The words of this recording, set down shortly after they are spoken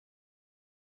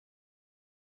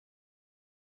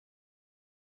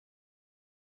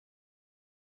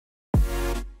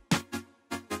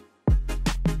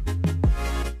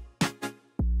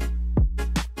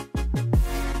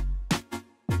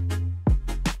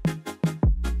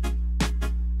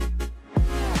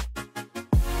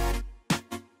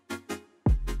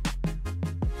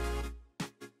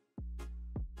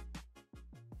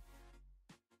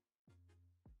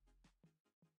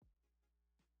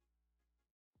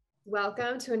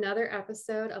Welcome to another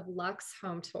episode of Luxe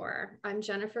Home Tour. I'm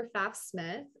Jenn Pfaff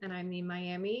Smith, and I'm the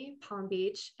Miami, Palm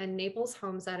Beach, and Naples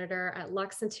Homes Editor at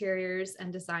Luxe Interiors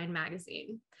and Design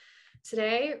magazine.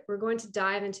 Today, we're going to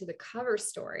dive into the cover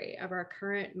story of our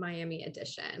current Miami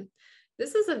edition.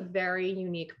 This is a very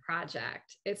unique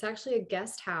project. It's actually a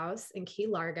guest house in Key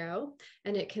Largo,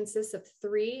 and it consists of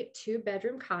 3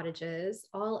 two-bedroom cottages,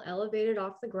 all elevated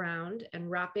off the ground and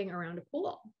wrapping around a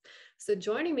pool. So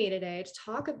joining me today to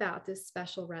talk about this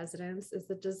special residence is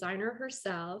the designer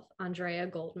herself, Andrea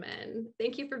Goldman.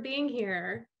 Thank you for being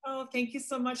here. Oh, thank you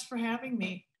so much for having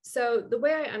me. So the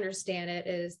way I understand it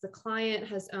is the client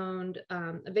has owned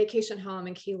a vacation home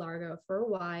in Key Largo for a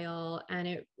while,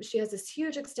 and she has this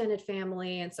huge extended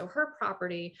family. And so her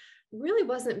property really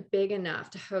wasn't big enough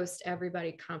to host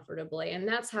everybody comfortably. And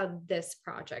that's how this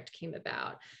project came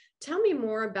about. Tell me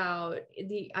more about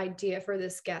the idea for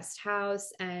this guest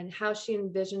house and how she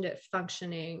envisioned it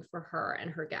functioning for her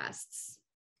and her guests.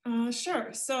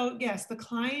 Sure. So yes, the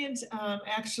client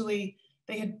actually,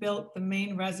 they had built the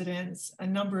main residence a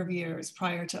number of years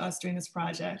prior to us doing this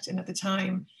project. And at the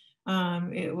time,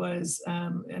 it was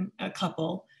a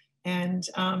couple. And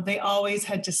they always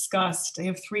had discussed, they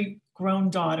have 3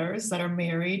 grown daughters that are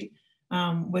married,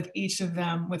 with each of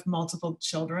them with multiple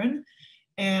children.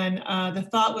 And the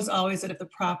thought was always that if the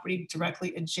property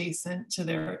directly adjacent to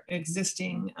their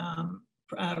existing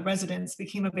residence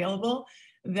became available,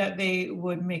 that they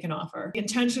would make an offer. The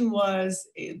intention was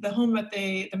the home at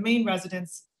the main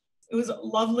residence, it was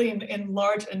lovely and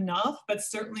large enough, but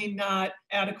certainly not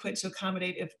adequate to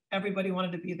accommodate if everybody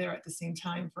wanted to be there at the same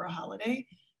time for a holiday.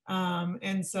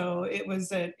 And so it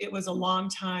was a long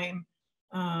time.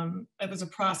 It was a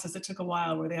process that took a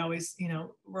while where they always,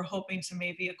 were hoping to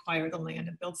maybe acquire the land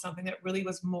and build something that really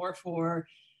was more for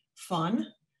fun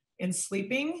and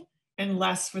sleeping and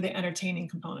less for the entertaining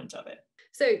component of it.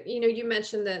 So, you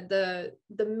mentioned that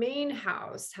the main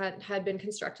house had been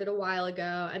constructed a while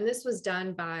ago, and this was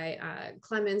done by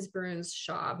Clemens Bruns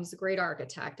Schaub. He's a great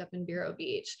architect up in Vero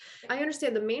Beach. I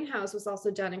understand the main house was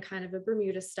also done in kind of a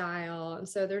Bermuda style, and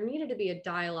so there needed to be a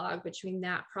dialogue between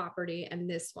that property and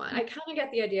this one. I kind of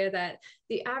get the idea that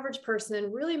the average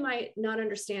person really might not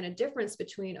understand a difference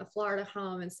between a Florida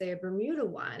home and, say, a Bermuda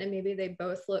one, and maybe they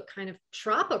both look kind of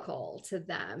tropical to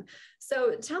them.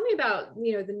 So tell me about,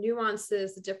 the nuances,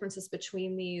 the differences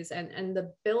between these and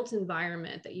the built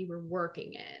environment that you were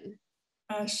working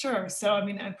in. Sure. So,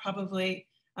 I probably,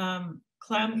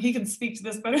 Clem, he can speak to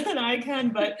this better than I can,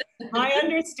 but my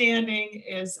understanding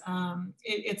is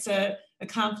it's a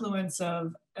confluence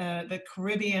of the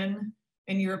Caribbean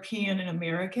and European and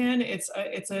American. It's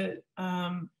the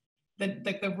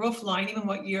roof line, even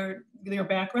what your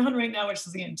background right now, which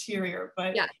is the interior,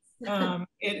 but yeah.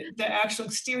 The actual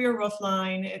exterior roof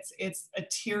line, it's a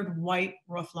tiered white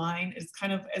roof line. It's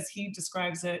kind of, as he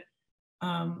describes it,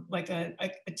 like a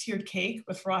tiered cake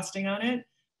with frosting on it.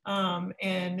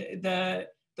 And the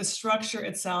structure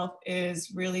itself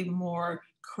is really more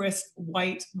crisp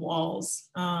white walls,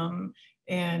 and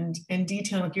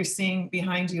detailing, like you're seeing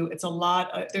behind you. It's a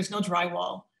lot. There's no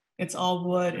drywall. It's all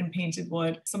wood and painted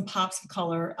wood. Some pops of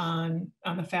color on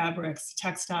the fabrics,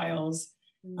 textiles.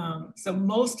 So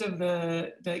most of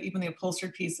even the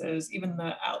upholstered pieces, even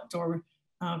the outdoor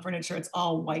furniture, it's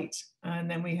all white. And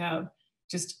then we have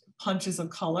just punches of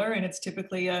color, and it's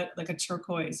typically like a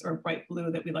turquoise or a bright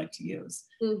blue that we like to use.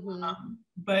 Mm-hmm.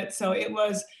 But so it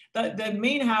was, the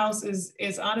main house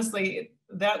is honestly,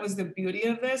 that was the beauty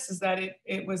of this, is that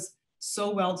it was so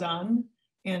well done,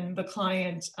 and the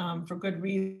client, for good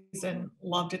reason,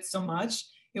 loved it so much.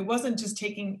 It wasn't just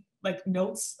taking like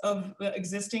notes of the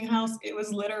existing house, it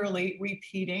was literally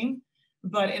repeating,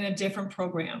 but in a different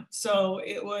program. So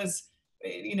it was,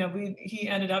 he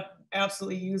ended up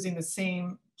absolutely using the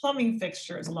same plumbing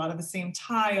fixtures, a lot of the same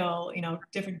tile,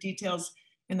 different details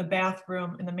in the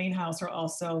bathroom in the main house are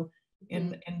also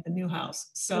in the new house.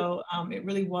 So it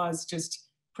really was just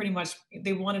pretty much,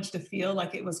 they wanted to feel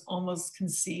like it was almost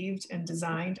conceived and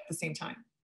designed at the same time,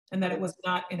 and that it was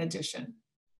not an addition.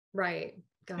 Right.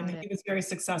 And he was very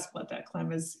successful at that. Clem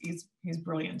he's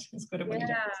brilliant. He's good at what he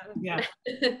does. Yeah.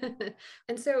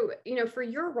 And so, for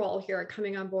your role here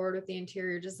coming on board with the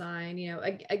interior design,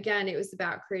 again, it was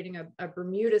about creating a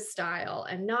Bermuda style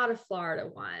and not a Florida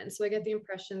one. So I get the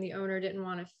impression the owner didn't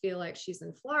want to feel like she's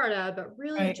in Florida, but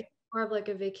really just more of like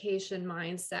a vacation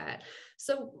mindset.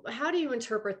 So how do you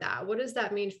interpret that? What does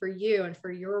that mean for you and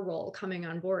for your role coming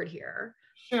on board here?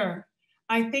 Sure.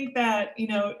 I think that,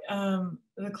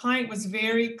 the client was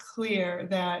very clear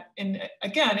that, and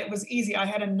again, it was easy. I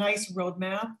had a nice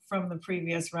roadmap from the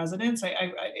previous residence.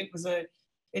 It was a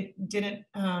it didn't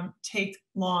take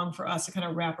long for us to kind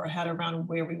of wrap our head around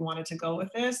where we wanted to go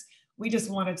with this. We just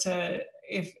wanted to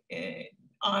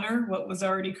honor what was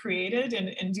already created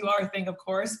and do our thing, of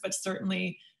course, but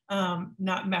certainly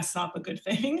not mess up a good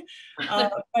thing.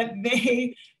 But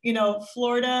they,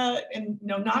 Florida, and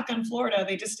knock on Florida,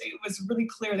 it was really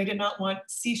clear they did not want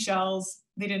seashells.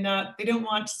 They don't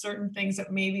want certain things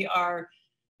that maybe are,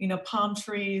 palm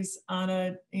trees on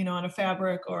a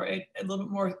fabric, or a little bit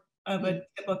more of a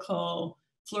typical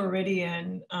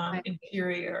Floridian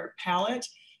interior palette.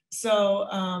 So,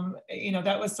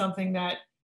 that was something that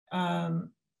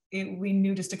we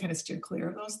knew just to kind of steer clear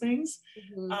of those things.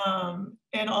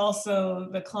 And also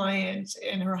the client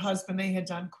and her husband, they had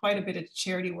done quite a bit of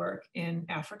charity work in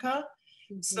Africa.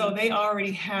 So they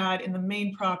already had in the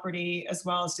main property, as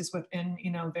well as just within,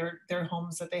 their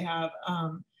homes that they have,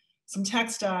 some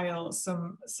textiles,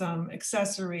 some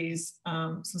accessories,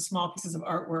 some small pieces of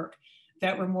artwork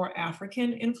that were more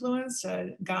African influenced.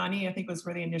 Ghana, I think, was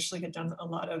where they initially had done a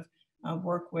lot of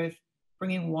work with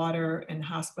bringing water and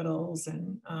hospitals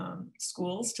and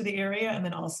schools to the area, and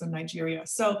then also Nigeria.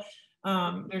 So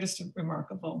they're just a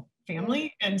remarkable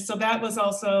family. And so that was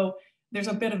also, there's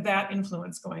a bit of that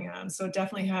influence going on. So it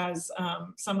definitely has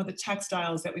some of the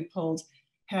textiles that we pulled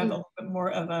have a little bit more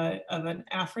of an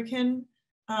African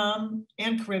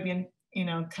and Caribbean,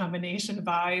 combination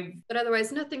vibe. But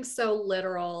otherwise, nothing so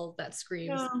literal that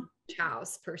screams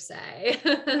house per se.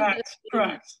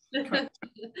 Correct.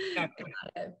 Exactly.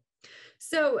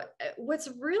 So what's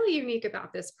really unique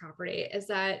about this property is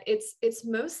that it's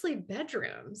mostly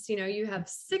bedrooms. You have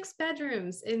 6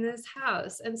 bedrooms in this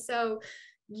house. And so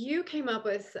you came up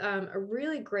with a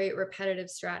really great repetitive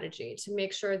strategy to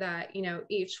make sure that,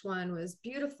 each one was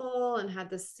beautiful and had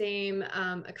the same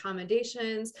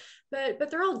accommodations, but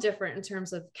they're all different in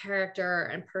terms of character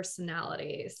and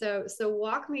personality. So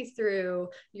walk me through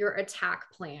your attack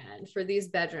plan for these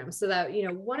bedrooms so that,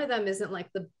 one of them isn't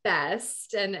like the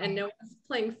best and no one's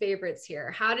playing favorites here.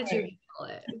 How did you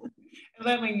handle it?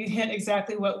 That way you hit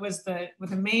exactly what was the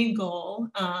main goal,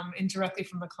 and directly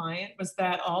from the client, was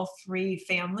that all 3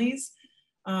 families,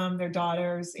 their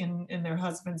daughters and their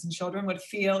husbands and children, would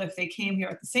feel, if they came here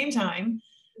at the same time,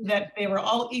 that they were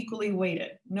all equally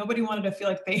weighted. Nobody wanted to feel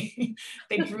like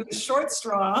they drew the short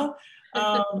straw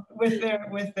with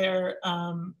their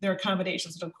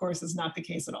accommodations, which of course is not the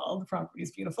case at all. The property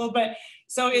is beautiful, but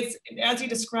so it's, as you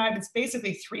described, it's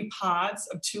basically 3 pods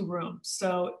of 2 rooms.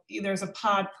 So there's a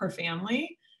pod per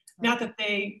family. Not that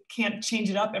they can't change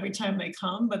it up every time they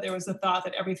come, but there was a thought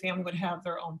that every family would have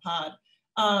their own pod.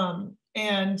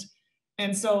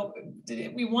 And so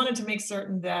we wanted to make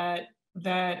certain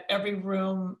that every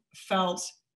room felt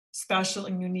special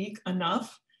and unique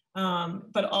enough,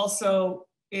 but also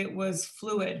it was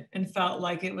fluid and felt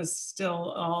like it was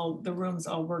still the rooms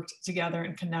all worked together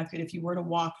and connected if you were to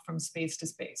walk from space to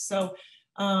space. So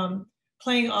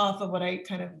playing off of what I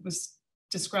kind of was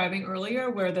describing earlier,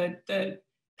 where the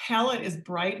palette is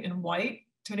bright and white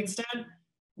to an extent,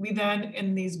 we then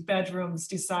in these bedrooms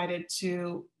decided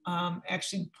to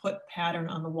actually put pattern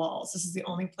on the walls. This is the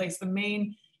only place, the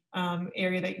main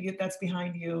area that's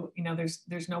behind you,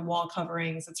 there's no wall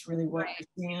coverings. It's really what you're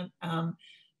seeing.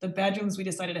 The bedrooms, we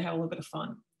decided to have a little bit of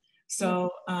fun.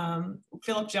 So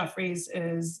Philip Jeffries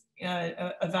is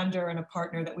a vendor and a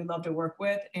partner that we love to work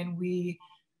with, and we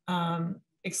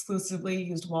exclusively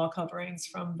used wall coverings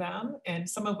from them, and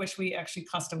some of which we actually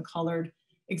custom colored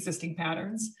existing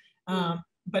patterns.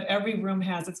 But every room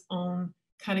has its own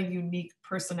kind of unique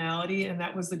personality, and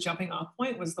that was the jumping off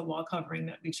point, was the wall covering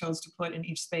that we chose to put in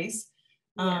each space.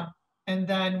 And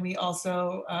then we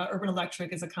also, Urban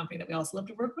Electric is a company that we also love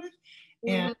to work with.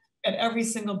 And at every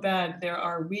single bed, there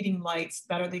are reading lights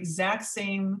that are the exact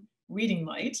same reading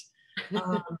light,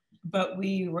 but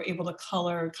we were able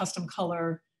to custom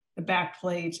color the back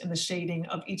plate and the shading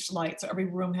of each light. So every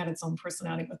room had its own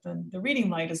personality within the reading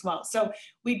light as well. So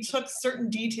we took certain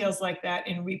details like that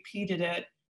and repeated it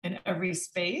in every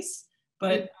space,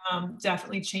 but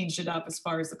definitely changed it up as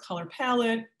far as the color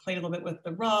palette, played a little bit with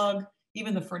the rug,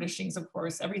 even the furnishings, of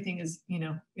course. Everything is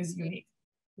unique.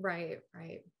 Right.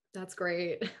 That's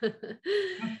great.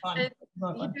 Fun.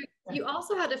 You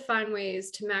also had to find ways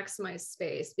to maximize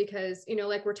space because,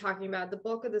 like we're talking about, the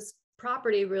bulk of this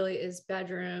property really is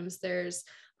bedrooms. There's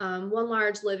one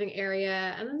large living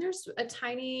area, and then there's a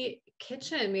tiny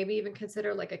kitchen, maybe even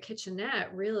consider like a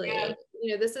kitchenette, really.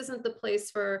 This isn't the place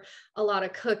for a lot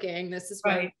of cooking. This is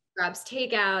where grabs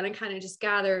takeout and kind of just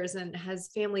gathers and has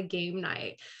family game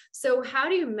night. So how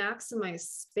do you maximize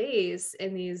space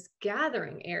in these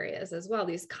gathering areas as well,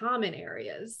 these common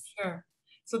areas? Sure.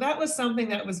 So that was something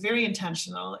that was very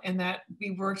intentional, and that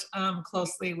we worked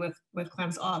closely with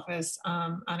Clem's office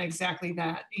on exactly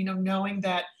that, you know, knowing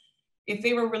that if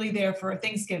they were really there for a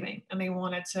Thanksgiving and they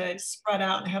wanted to spread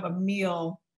out and have a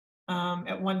meal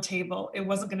at one table, it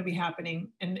wasn't going to be happening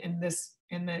in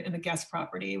the guest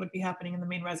property. It would be happening in the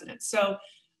main residence. So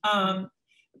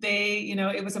they, you know,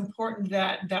 it was important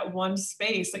that that one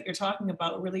space that you're talking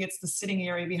about, really it's the sitting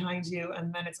area behind you,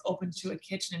 and then it's open to a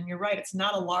kitchen. And you're right, it's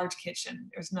not a large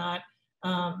kitchen. There's not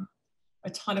a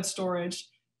ton of storage.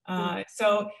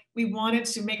 So we wanted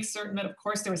to make certain that, of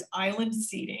course, there was island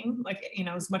seating, like, you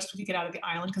know, as much as we could get out of the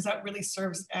island, because that really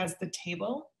serves as the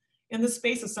table in the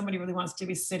space if somebody really wants to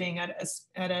be sitting at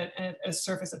a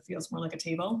surface that feels more like a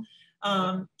table.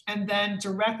 And then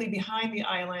directly behind the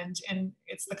island, and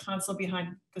it's the console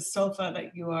behind the sofa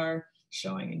that you are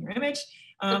showing in your image,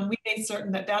 we made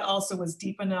certain that that also was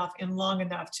deep enough and long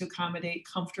enough to accommodate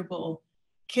comfortable,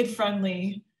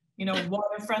 kid-friendly, you know,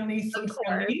 water-friendly,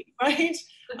 food-friendly, right?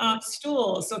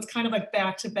 Stools. So it's kind of like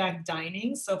back-to-back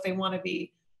dining. So if they want to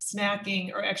be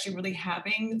snacking or actually really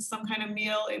having some kind of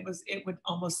meal, it would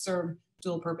almost serve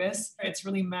dual purpose. It's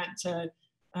really meant to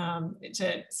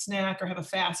snack or have a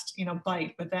fast, you know,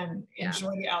 bite, but then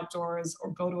enjoy the outdoors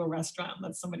or go to a restaurant and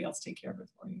let somebody else take care of it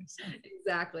for you. So.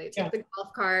 Exactly. Take the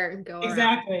golf cart and go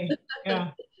exactly.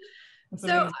 around. Yeah.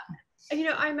 So, you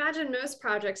know, I imagine most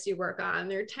projects you work on,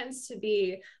 there tends to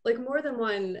be like more than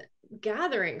one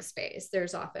gathering space.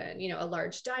 There's often, you know, a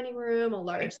large dining room, a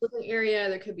large living area.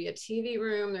 There could be a TV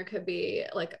room. There could be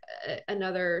like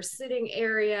another sitting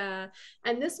area.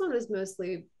 And this one was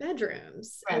mostly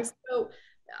bedrooms. Right. And so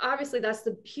obviously that's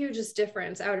the hugest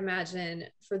difference, I would imagine,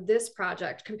 for this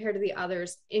project compared to the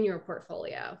others in your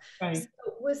portfolio. Right. So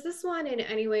was this one in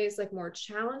any ways like more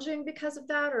challenging because of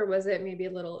that, or was it maybe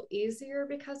a little easier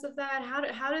because of that?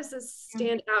 How does this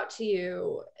stand out to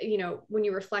you, you know, when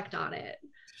you reflect on it?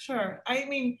 Sure. I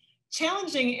mean,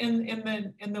 challenging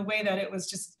in the way that it was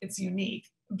just, it's unique,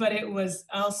 but it was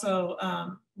also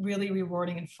really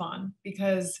rewarding and fun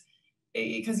because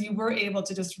you were able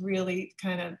to just really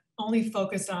kind of only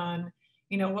focus on,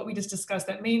 you know, what we just discussed,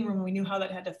 that main room. We knew how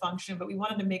that had to function, but we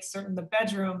wanted to make certain the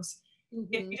bedrooms,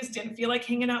 if you just didn't feel like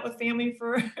hanging out with family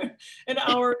for an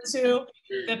hour or two,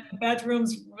 that the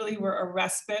bedrooms really were a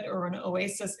respite or an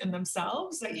oasis in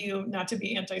themselves, that you, not to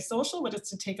be antisocial, but just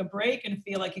to take a break and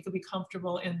feel like you could be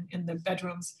comfortable in the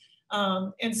bedrooms.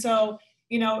 And so,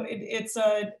 you know, it's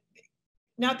a,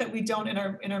 not that we don't in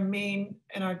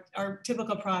our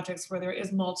typical projects where there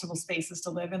is multiple spaces to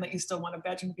live in, that you still want a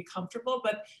bedroom to be comfortable,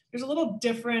 but there's a little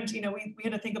different, you know, we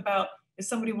had to think about if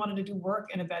somebody wanted to do work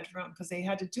in a bedroom because they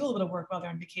had to do a little work while they're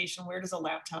on vacation, where does a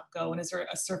laptop go? And is there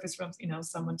a surface room, you know,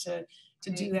 someone to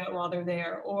do that while they're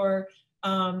there? Or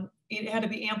it had to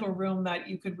be ample room that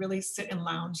you could really sit and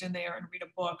lounge in there and read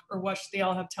a book or watch, they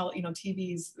all have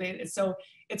TVs. So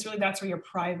it's really, that's where your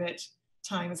private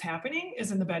time is happening,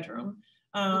 is in the bedroom.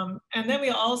 And then we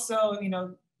also, you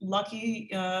know, lucky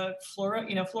Florida,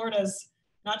 you know, Florida's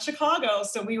not Chicago.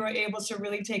 So we were able to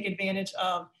really take advantage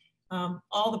of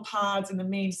all the pods in the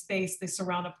main space. They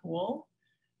surround a pool.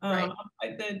 Right.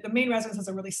 The main residence has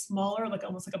a really smaller, like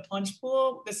almost like a plunge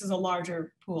pool. This is a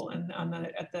larger pool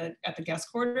at the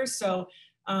guest quarters. So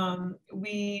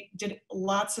we did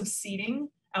lots of seating,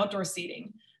 outdoor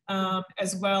seating,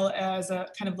 as well as a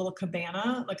kind of little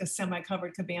cabana, like a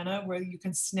semi-covered cabana where you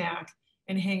can snack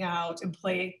and hang out and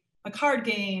play a card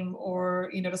game, or,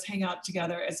 you know, just hang out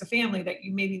together as a family that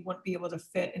you maybe wouldn't be able to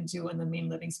fit and do in the main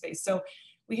living space. So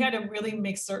we had to really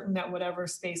make certain that whatever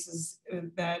spaces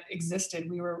that existed,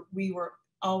 we were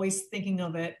always thinking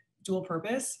of it dual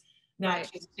purpose,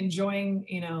 not just enjoying,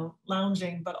 you know,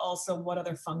 lounging, but also what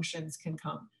other functions can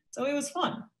come. So it was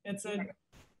fun. It's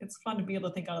fun to be able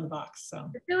to think out of the box. So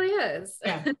it really is.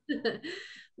 Yeah.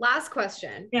 Last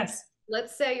question. Yes.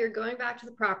 Let's say you're going back to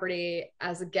the property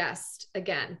as a guest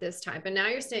again this time, but now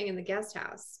you're staying in the guest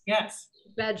house. Yes.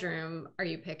 Which bedroom are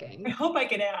you picking? I hope I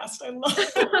get asked. I love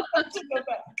to go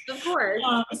back. Of course.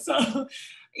 So,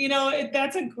 you know,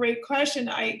 that's a great question.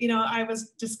 I was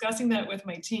discussing that with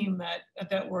my team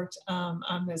that worked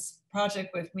on this project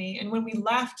with me, and when we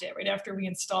left it, right after we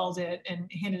installed it and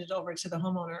handed it over to the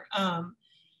homeowner,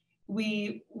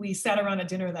 we sat around a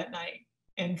dinner that night.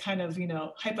 And kind of, you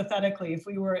know, hypothetically, if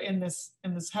we were in this,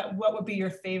 what would be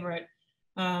your favorite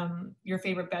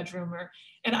bedroom?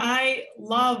 And I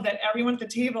love that everyone at the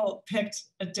table picked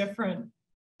a different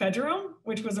bedroom,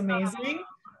 which was amazing.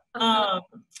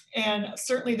 And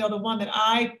certainly, though, the one that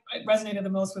I resonated the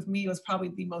most with me was probably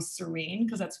the most serene,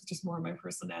 because that's just more of my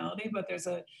personality. But there's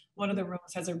one of the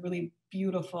rooms has a really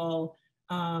beautiful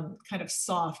kind of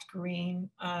soft green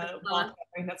wall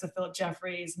covering. That's a Philip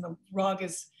Jeffries, and the rug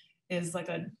is like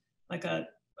a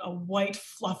white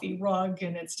fluffy rug,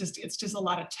 and it's just a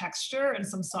lot of texture and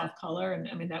some soft color. And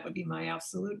I mean, that would be my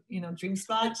absolute, you know, dream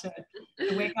spot to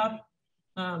wake up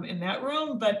in that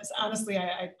room. But honestly,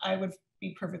 I would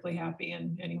be perfectly happy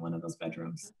in any one of those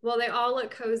bedrooms. Well, they all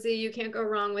look cozy. You can't go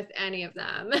wrong with any of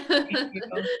them. Thank you.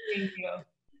 Thank you.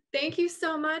 Thank you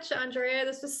so much, Andrea.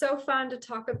 This was so fun to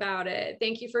talk about it.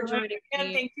 Thank you for joining me.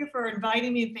 And thank you for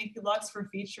inviting me, and thank you, Luxe, for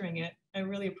featuring it. I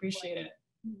really appreciate it.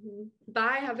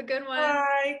 Bye. Have a good one.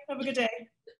 Bye. Have a good day.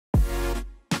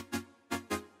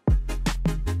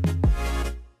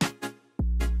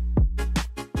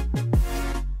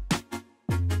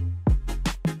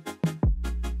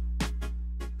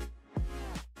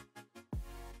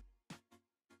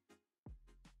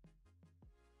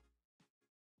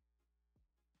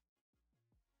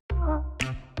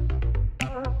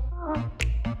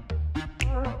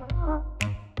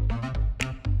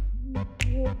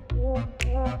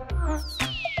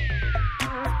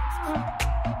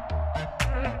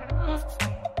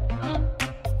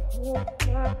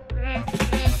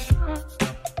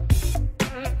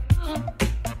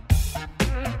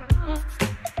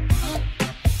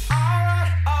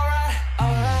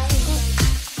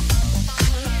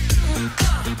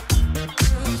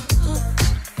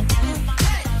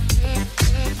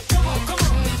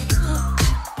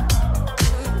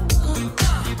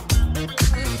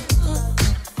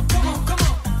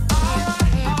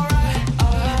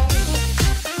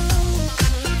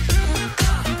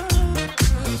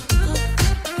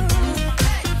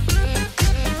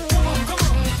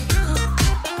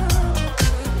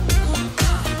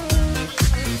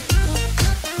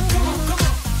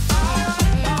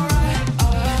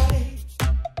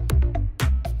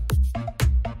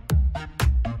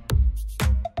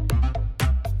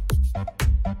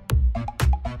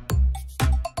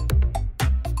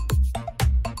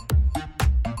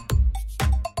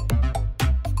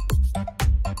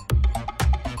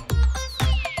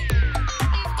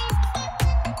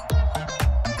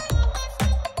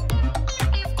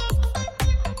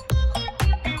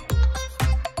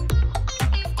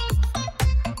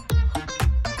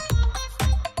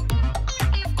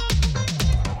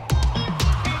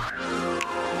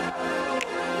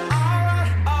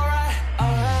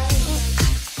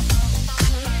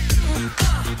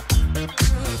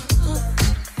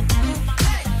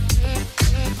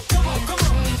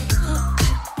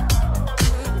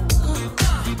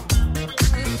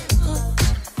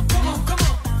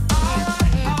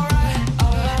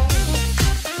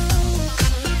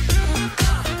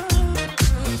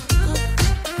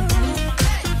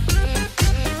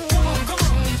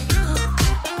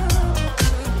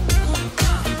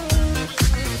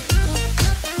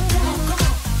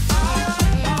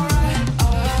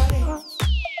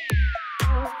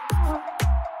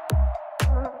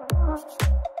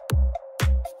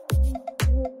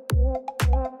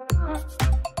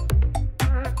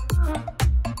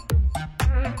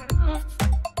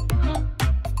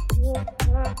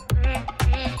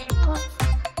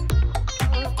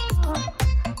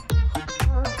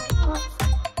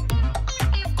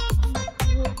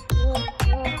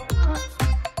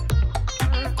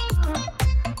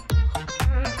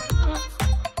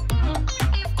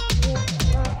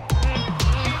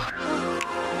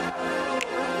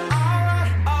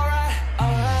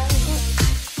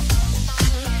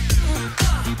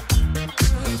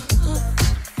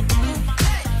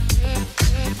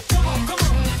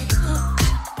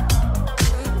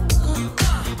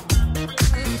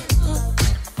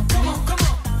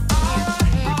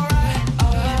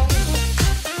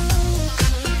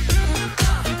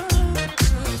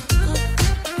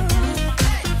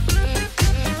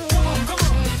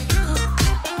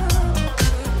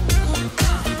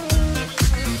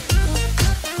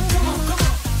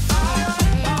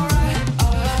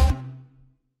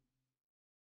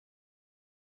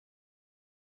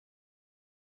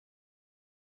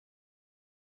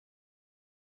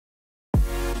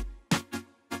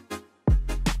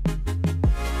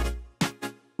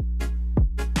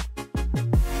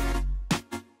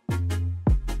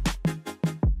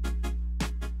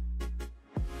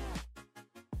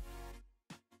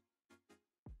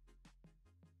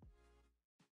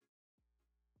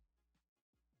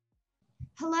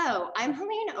 Hello, I'm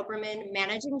Helene Oberman,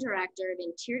 Managing Director of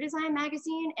Interior Design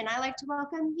Magazine, and I'd like to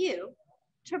welcome you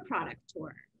to Product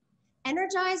Tour.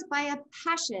 Energized by a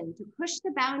passion to push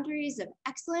the boundaries of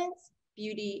excellence,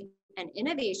 beauty, and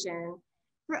innovation,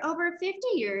 for over 50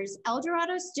 years,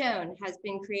 Eldorado Stone has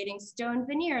been creating stone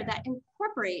veneer that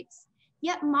incorporates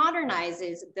yet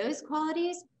modernizes those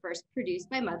qualities first produced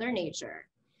by Mother Nature.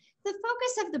 The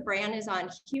focus of the brand is on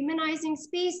humanizing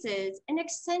spaces and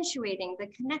accentuating the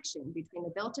connection between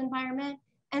the built environment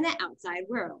and the outside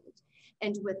world.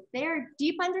 And with their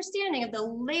deep understanding of the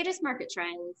latest market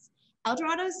trends,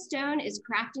 Eldorado Stone is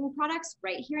crafting products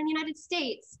right here in the United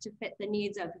States to fit the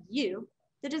needs of you,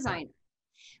 the designer.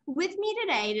 With me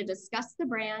today to discuss the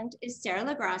brand is Sarah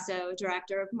LaGrasso,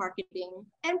 Director of Marketing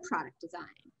and Product Design.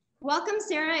 Welcome,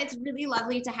 Sarah. It's really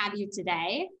lovely to have you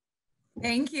today.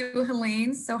 Thank you,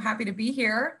 Helene. So happy to be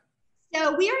here.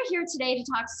 So we are here today to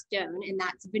talk stone, and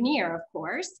that's veneer, of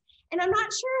course. And I'm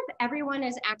not sure if everyone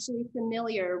is actually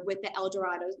familiar with the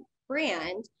Eldorado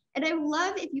brand. And I would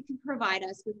love if you could provide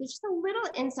us with just a little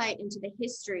insight into the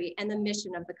history and the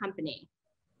mission of the company.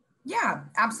 Yeah,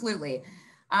 absolutely.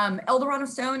 Eldorado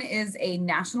Stone is a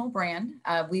national brand.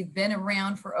 We've been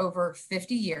around for over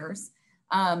 50 years.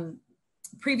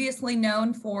 Previously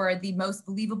known for the most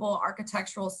believable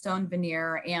architectural stone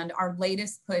veneer, and our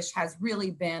latest push has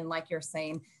really been, like you're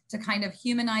saying, to kind of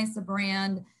humanize the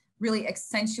brand, really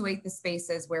accentuate the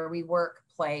spaces where we work,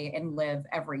 play, and live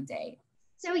every day.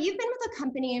 So you've been with the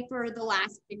company for the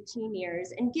last 15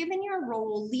 years, and given your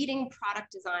role leading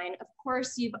product design, of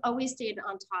course, you've always stayed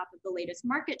on top of the latest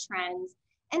market trends.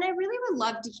 And I really would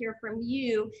love to hear from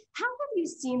you. How have you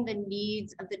seen the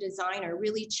needs of the designer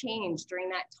really change during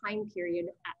that time period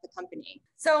at the company?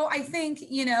 So I think,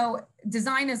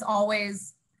 design is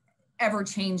always ever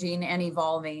changing and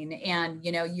evolving. And,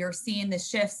 you're seeing the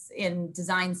shifts in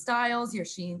design styles, you're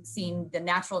seeing the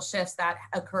natural shifts that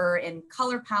occur in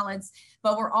color palettes,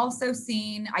 but we're also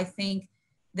seeing, I think,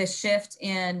 the shift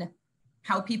in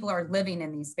how people are living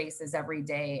in these spaces every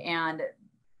day, and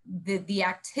the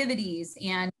activities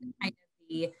and kind of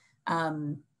the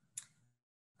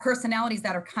personalities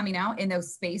that are coming out in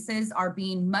those spaces are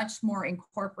being much more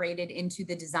incorporated into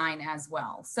the design as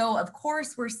well. So of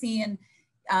course we're seeing,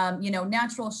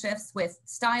 natural shifts with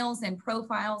styles and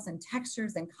profiles and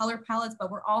textures and color palettes, but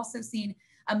we're also seeing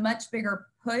a much bigger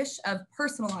push of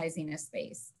personalizing a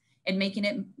space and making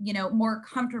it, more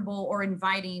comfortable or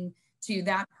inviting to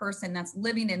that person that's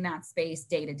living in that space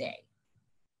day to day.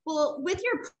 Well, with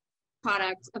your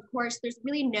product, of course, there's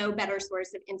really no better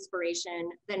source of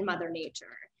inspiration than Mother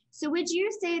Nature. So would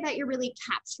you say that you're really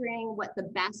capturing what the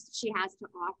best she has to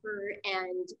offer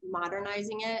and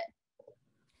modernizing it?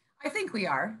 I think we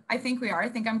are. I think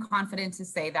I'm confident to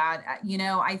say that.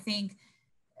 I think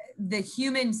the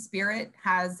human spirit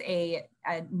has a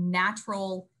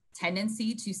natural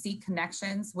tendency to seek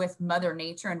connections with Mother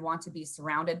Nature and want to be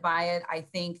surrounded by it. I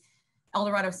think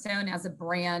Eldorado Stone as a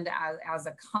brand, as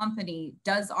a company,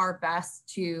 does our best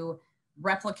to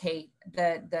replicate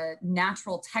the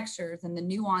natural textures and the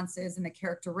nuances and the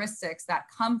characteristics that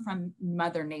come from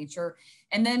Mother Nature.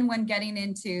 And then when getting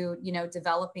into,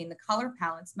 developing the color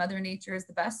palettes, Mother Nature is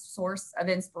the best source of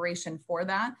inspiration for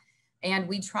that. And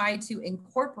we try to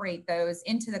incorporate those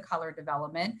into the color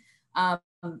development.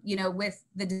 With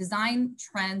the design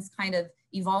trends kind of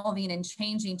evolving and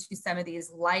changing to some of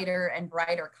these lighter and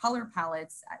brighter color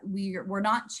palettes, we're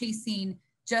not chasing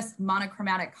just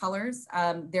monochromatic colors.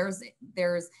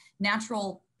 There's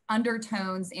natural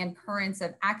undertones and currents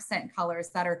of accent colors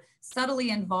that are subtly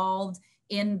involved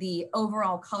in the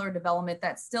overall color development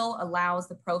that still allows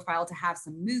the profile to have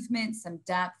some movement, some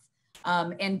depth,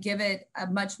 and give it a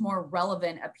much more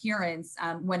relevant appearance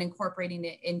when incorporating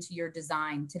it into your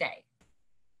design today.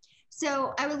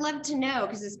 So I would love to know,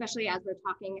 because especially as we're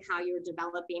talking how you're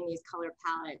developing these color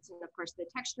palettes and of course the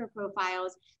texture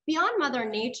profiles, beyond Mother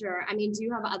Nature, do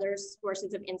you have other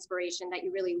sources of inspiration that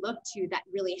you really look to that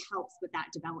really helps with that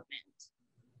development?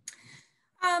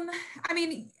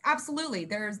 Absolutely.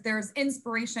 There's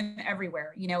inspiration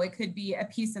everywhere. It could be a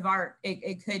piece of art.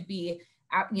 It could be,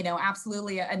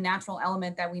 absolutely a natural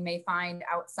element that we may find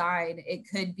outside. It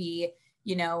could be,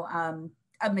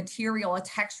 a material, a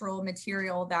textural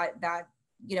material that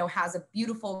has a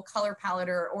beautiful color palette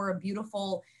or a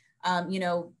beautiful,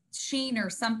 sheen or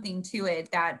something to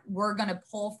it that we're going to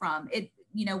pull from it.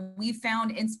 We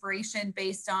found inspiration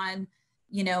based on,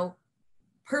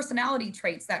 personality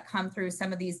traits that come through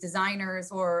some of these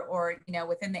designers or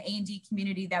within the A&D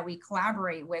community that we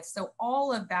collaborate with. So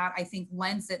all of that, I think,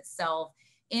 lends itself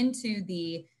into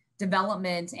the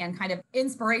development and kind of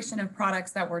inspiration of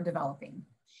products that we're developing.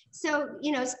 So,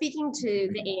 speaking to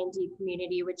the A&D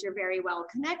community, which you're very well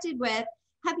connected with,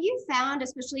 have you found,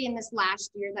 especially in this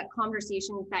last year, that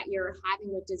conversations that you're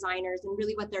having with designers and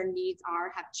really what their needs are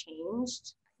have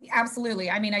changed? Absolutely.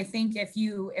 I think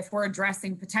if we're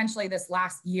addressing potentially this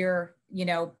last year,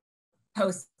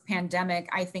 post-pandemic,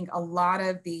 I think a lot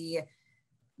of the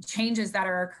changes that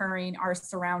are occurring are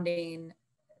surrounding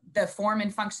the form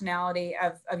and functionality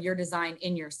of your design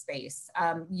in your space.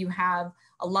 You have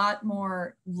a lot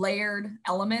more layered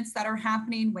elements that are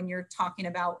happening when you're talking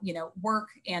about, you know, work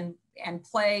and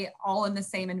play all in the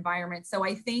same environment. So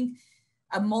I think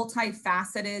a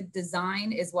multifaceted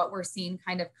design is what we're seeing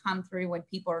kind of come through when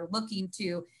people are looking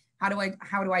to how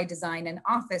do I design an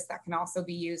office that can also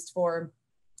be used for,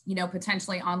 you know,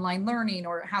 potentially online learning,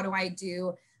 or how do I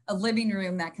do a living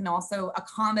room that can also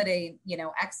accommodate, you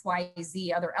know, X, Y,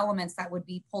 Z, other elements that would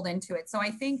be pulled into it. So I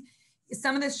think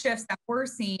some of the shifts that we're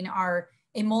seeing are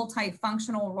a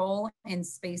multifunctional role in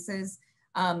spaces,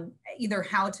 either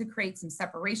how to create some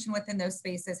separation within those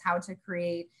spaces, how to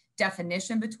create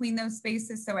definition between those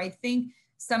spaces. So I think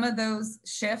some of those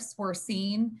shifts we're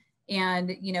seeing,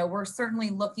 and, you know, we're certainly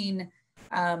looking,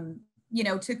 you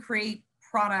know, to create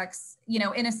products, you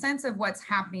know, in a sense of what's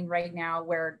happening right now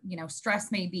where, you know,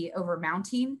 stress may be over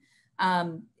mounting.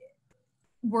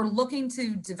 We're looking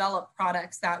to develop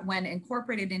products that when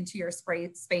incorporated into your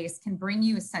space can bring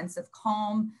you a sense of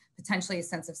calm, potentially a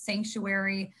sense of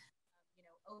sanctuary, you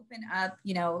know, open up,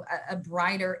 you know, a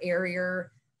brighter,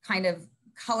 airier kind of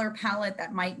color palette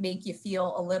that might make you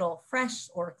feel a little fresh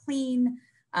or clean.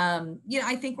 You know,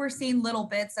 I think we're seeing little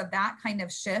bits of that kind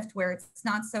of shift where it's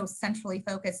not so centrally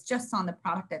focused just on the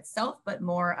product itself, but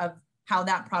more of how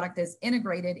that product is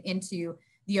integrated into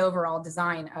the overall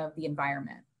design of the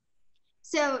environment.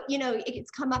 So, you know,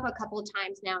 it's come up a couple of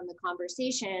times now in the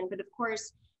conversation, but of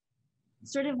course,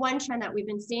 sort of one trend that we've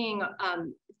been seeing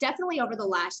definitely over the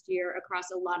last year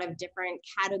across a lot of different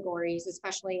categories,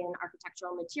 especially in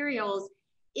architectural materials,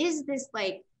 is this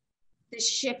like this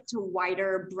shift to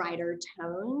whiter, brighter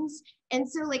tones. And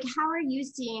so like, how are you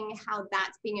seeing how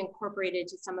that's being incorporated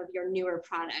to some of your newer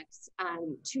products,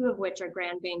 two of which are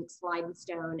Grand Banks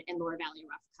Limestone and Lower Valley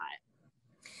Rough Cut?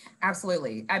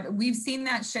 Absolutely. We've seen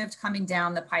that shift coming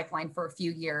down the pipeline for a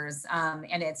few years.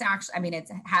 And it's actually, I mean, it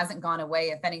hasn't gone away.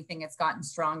 If anything, it's gotten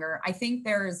stronger. I think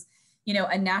there's, you know,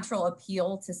 a natural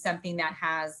appeal to something that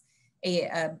has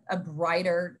a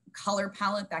brighter color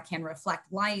palette that can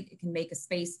reflect light. It can make a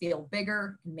space feel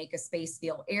bigger, it can make a space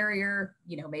feel airier,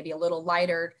 you know, maybe a little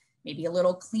lighter, maybe a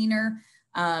little cleaner.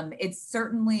 It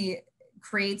certainly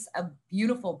creates a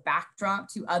beautiful backdrop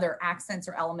to other accents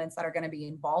or elements that are going to be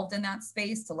involved in that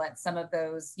space to let some of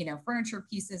those, you know, furniture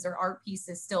pieces or art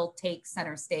pieces still take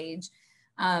center stage.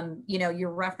 You know,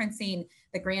 you're referencing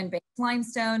the Grand Banks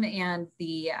Limestone and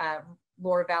the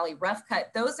Lower Valley Rough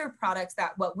Cut. Those are products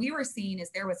that what we were seeing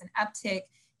is there was an uptick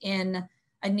in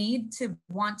a need to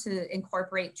want to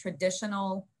incorporate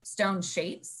traditional stone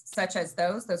shapes such as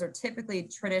those. Those are typically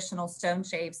traditional stone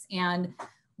shapes. And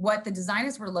what the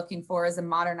designers were looking for is a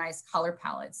modernized color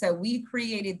palette. So we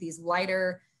created these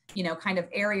lighter, you know, kind of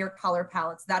airier color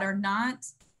palettes that are not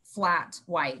flat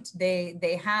white.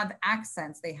 They have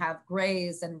accents, they have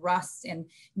grays and rust and,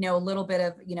 you know, a little bit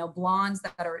of, you know, blondes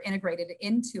that are integrated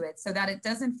into it so that it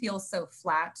doesn't feel so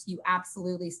flat. You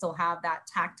absolutely still have that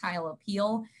tactile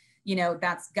appeal, you know,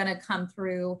 that's going to come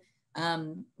through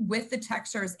with the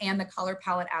textures and the color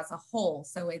palette as a whole.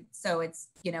 So it's,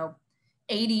 you know,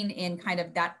 aiding in kind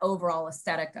of that overall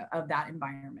aesthetic of that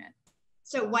environment.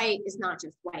 So white is not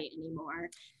just white anymore.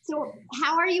 So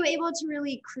how are you able to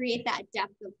really create that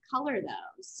depth of color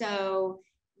though? So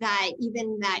that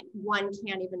even that one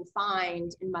can't even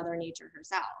find in Mother Nature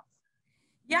herself?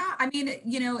 Yeah, I mean,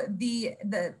 you know, the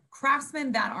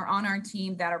craftsmen that are on our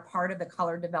team that are part of the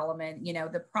color development, you know,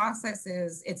 the process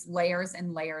is it's layers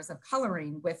and layers of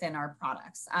coloring within our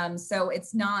products. So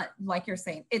it's not like you're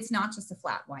saying, it's not just a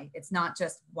flat white. It's not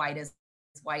just white as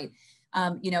white.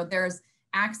 You know, there's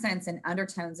accents and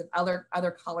undertones of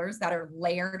other colors that are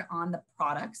layered on the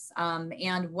products.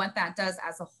 And what that does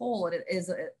as a whole,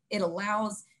 it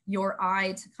allows your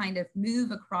eye to kind of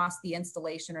move across the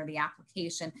installation or the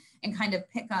application and kind of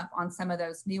pick up on some of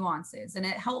those nuances. And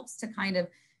it helps to kind of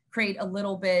create a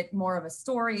little bit more of a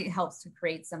story. It helps to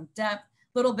create some depth,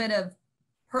 a little bit of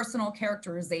personal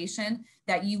characterization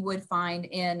that you would find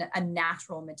in a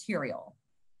natural material.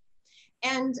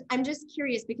 And I'm just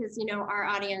curious because, you know, our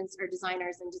audience are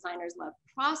designers and designers love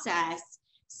process.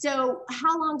 So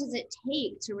how long does it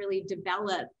take to really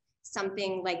develop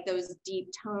something like those deep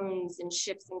tones and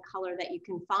shifts in color that you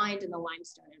can find in the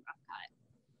limestone and rough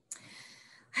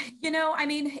cut? You know, I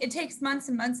mean, it takes months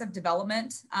and months of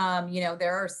development. You know,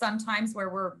 there are some times where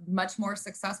we're much more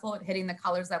successful at hitting the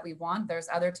colors that we want. There's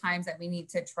other times that we need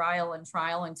to trial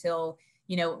until,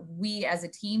 you know, we as a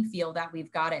team feel that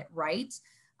we've got it right.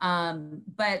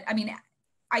 But I mean,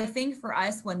 I think for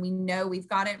us, when we know we've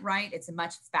got it right, it's a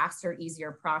much faster,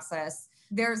 easier process.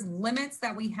 there's limits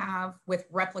that we have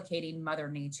with replicating Mother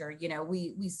Nature. You know,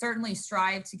 we certainly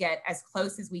strive to get as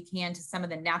close as we can to some of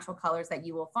the natural colors that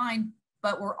you will find,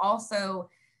 but we're also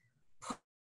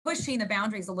pushing the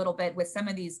boundaries a little bit with some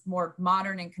of these more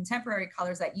modern and contemporary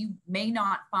colors that you may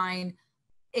not find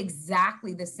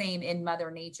exactly the same in Mother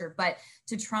Nature, but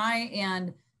to try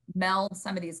and meld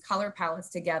some of these color palettes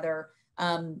together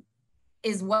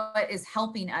is what is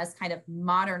helping us kind of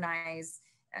modernize,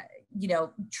 you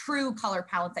know, true color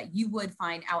palettes that you would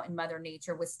find out in Mother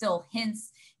Nature, with still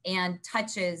hints and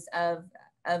touches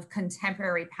of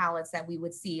contemporary palettes that we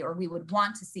would see or we would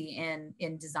want to see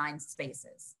in design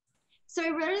spaces. So I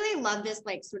really love this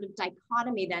like sort of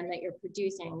dichotomy then that you're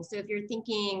producing. So if you're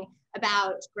thinking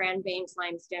about Grand Banks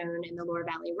limestone and the Loire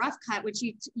Valley rough cut, which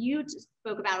you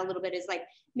spoke about a little bit, is like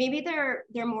maybe they're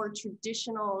more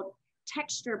traditional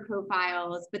texture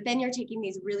profiles, but then you're taking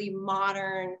these really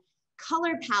modern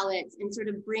color palettes and sort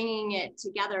of bringing it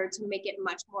together to make it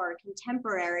much more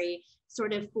contemporary,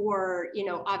 sort of for, you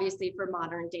know, obviously for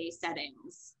modern day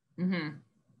settings. Mm-hmm.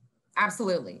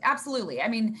 Absolutely. Absolutely. I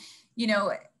mean, you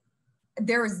know,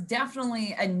 there is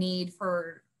definitely a need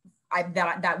for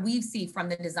that we see from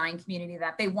the design community,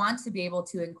 that they want to be able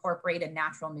to incorporate a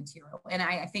natural material. And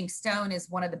I think stone is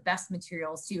one of the best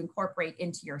materials to incorporate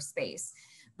into your space.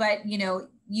 But, you know,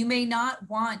 you may not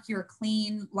want your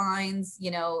clean lines,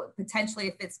 you know, potentially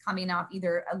if it's coming off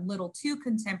either a little too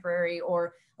contemporary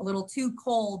or a little too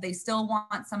cold, they still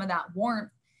want some of that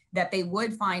warmth that they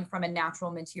would find from a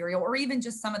natural material, or even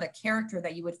just some of the character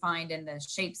that you would find in the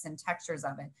shapes and textures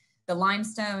of it. The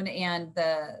limestone and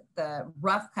the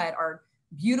rough cut are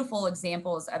beautiful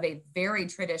examples of a very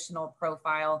traditional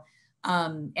profile.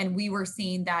 And we were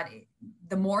seeing that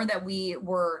the more that we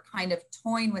were kind of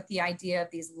toying with the idea of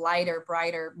these lighter,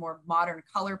 brighter, more modern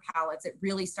color palettes, it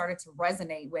really started to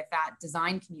resonate with that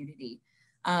design community.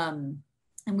 And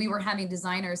we were having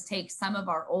designers take some of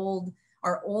our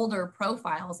older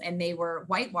profiles and they were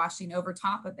whitewashing over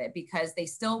top of it because they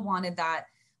still wanted that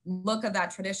look of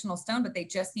that traditional stone, but they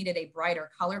just needed a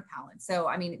brighter color palette. So,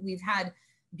 I mean, we've had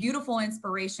beautiful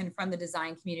inspiration from the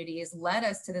design community has led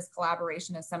us to this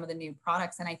collaboration of some of the new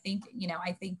products. And I think, you know,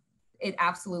 I think it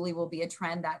absolutely will be a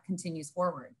trend that continues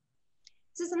forward.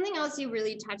 So something else you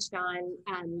really touched on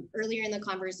earlier in the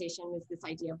conversation was this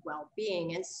idea of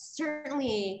well-being. And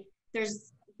certainly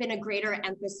there's been a greater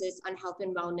emphasis on health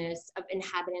and wellness of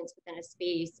inhabitants within a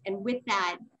space. And with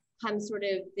that comes sort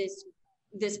of this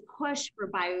push for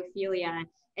biophilia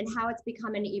and how it's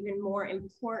become an even more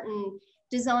important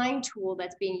design tool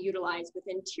that's being utilized with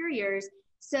interiors.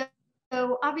 So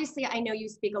obviously, I know you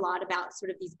speak a lot about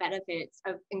sort of these benefits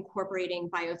of incorporating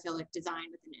biophilic design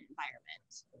within an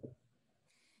environment.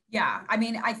 Yeah, I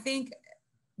mean, I think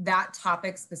that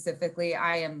topic specifically,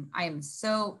 I am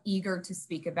so eager to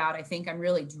speak about. I think I'm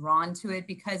really drawn to it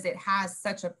because it has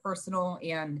such a personal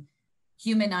and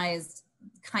humanized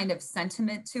kind of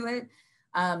sentiment to it.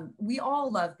 We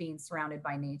all love being surrounded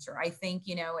by nature. I think,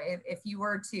 you know, if you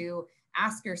were to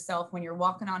ask yourself when you're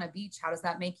walking on a beach, how does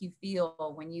that make you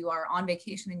feel? When you are on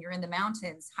vacation and you're in the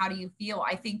mountains, how do you feel?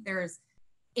 I think there's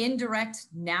indirect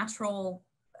natural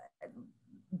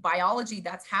biology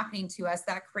that's happening to us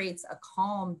that creates a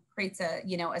calm, creates a,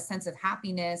 you know, a sense of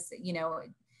happiness. You know,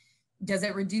 does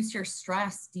it reduce your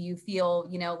stress? Do you feel,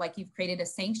 you know, like you've created a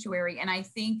sanctuary? And I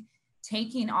think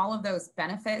taking all of those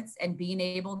benefits and being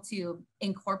able to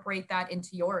incorporate that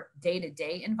into your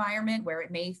day-to-day environment where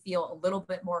it may feel a little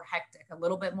bit more hectic, a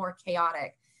little bit more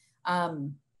chaotic.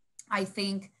 I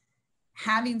think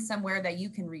having somewhere that you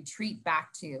can retreat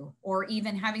back to, or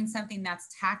even having something that's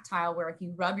tactile where if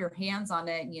you rub your hands on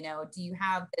it, you know, do you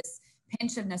have this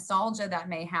pinch of nostalgia that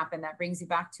may happen that brings you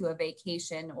back to a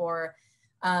vacation? Or,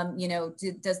 you know,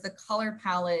 does the color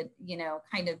palette, you know,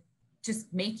 kind of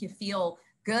just make you feel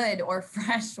good or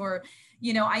fresh? Or,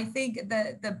 you know, I think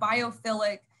the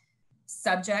biophilic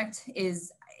subject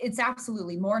it's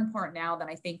absolutely more important now than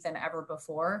I think than ever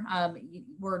before.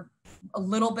 We're a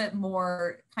little bit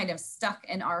more kind of stuck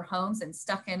in our homes and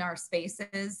stuck in our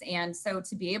spaces. And so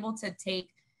to be able to take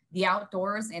the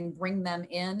outdoors and bring them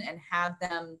in and have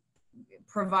them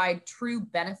provide true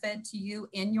benefit to you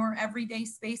in your everyday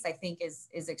space, I think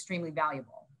is extremely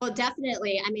valuable. Well,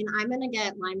 definitely. I mean, I'm going to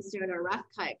get limestone or rough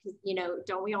cut because, you know,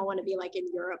 don't we all want to be like in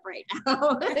Europe right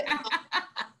now?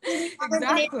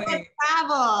 Exactly.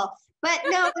 Travel. But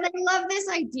no, and I love this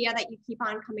idea that you keep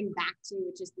on coming back to,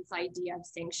 which is this idea of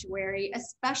sanctuary,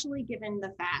 especially given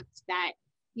the fact that,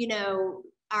 you know,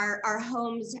 our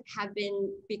homes have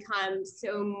become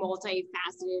so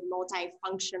multifaceted,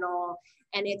 multifunctional,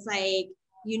 and it's like,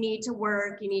 you need to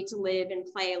work, you need to live and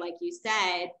play, like you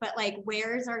said, but like,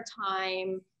 where's our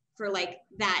time for like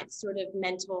that sort of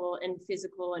mental and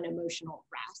physical and emotional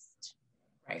rest.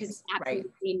 Right. Because it's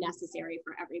absolutely necessary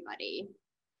for everybody.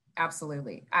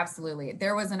 Absolutely. Absolutely.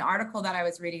 There was an article that I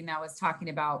was reading that was talking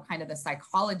about kind of the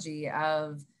psychology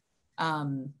of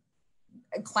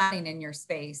cladding in your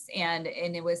space. And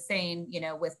it was saying, you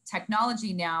know, with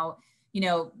technology now, you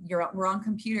know, we're on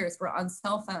computers, we're on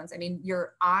cell phones. I mean,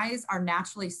 your eyes are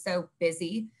naturally so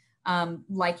busy.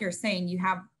 Like you're saying, you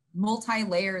have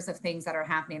multi-layers of things that are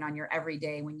happening on your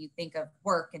everyday when you think of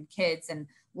work and kids and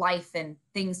life and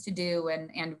things to do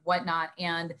and whatnot.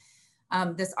 And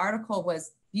this article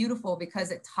was beautiful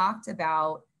because it talked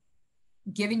about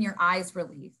giving your eyes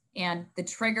relief and the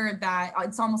trigger that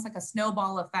it's almost like a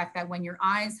snowball effect, that when your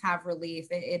eyes have relief,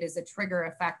 it is a trigger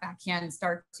effect that can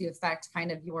start to affect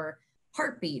kind of your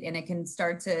heartbeat, and it can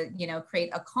start to, you know, create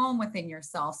a calm within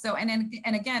yourself. So, and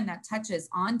again, that touches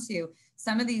onto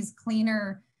some of these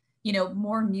cleaner, you know,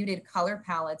 more muted color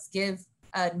palettes give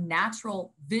a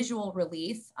natural visual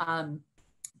relief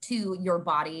to your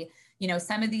body. You know,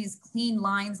 some of these clean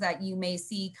lines that you may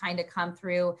see kind of come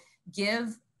through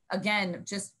give, again,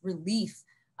 just relief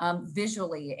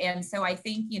visually. And so I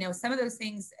think, you know, some of those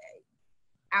things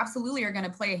absolutely are going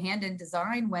to play a hand in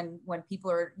design when people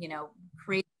are, you know,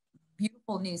 creating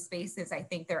beautiful new spaces. I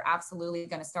think they're absolutely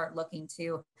going to start looking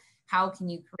to how can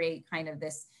you create kind of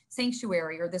this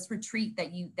sanctuary or this retreat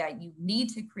that you need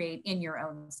to create in your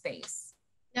own space.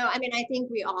 No, I mean, I think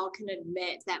we all can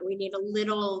admit that we need a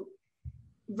little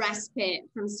respite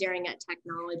from staring at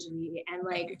technology and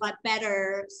like, but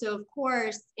better. So of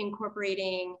course,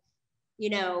 incorporating, you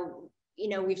know,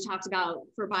 we've talked about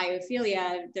for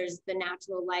biophilia, there's the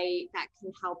natural light that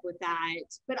can help with that,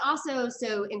 but also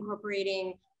so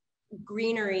incorporating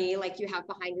greenery like you have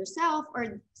behind yourself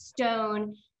or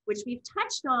stone, which we've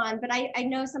touched on, but I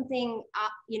know something,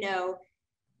 you know,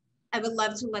 I would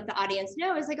love to let the audience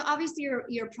know is like, obviously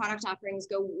your product offerings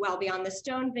go well beyond the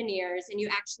stone veneers, and you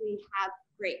actually have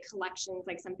great collections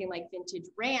like something like Vintage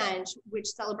Ranch, which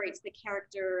celebrates the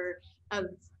character of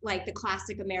like the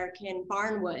classic American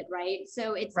barnwood, right?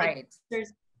 So it's right. Like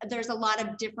there's a lot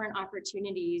of different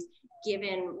opportunities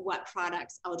given what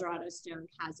products Eldorado Stone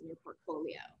has in your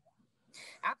portfolio.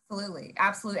 Absolutely.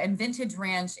 Absolutely. And Vintage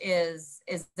Ranch is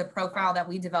the profile that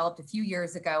we developed a few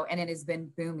years ago, and it has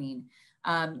been booming.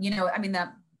 You know, I mean,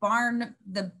 that barn,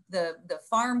 the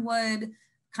farmwood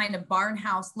kind of barn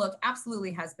house look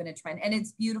absolutely has been a trend, and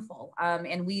it's beautiful.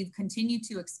 And we've continued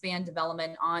to expand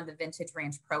development on the Vintage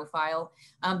Ranch profile.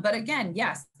 But again,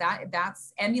 yes,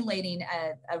 that's emulating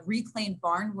a reclaimed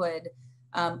barnwood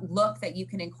look that you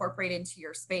can incorporate into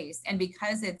your space. And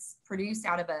because it's produced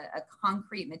out of a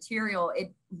concrete material,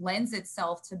 it lends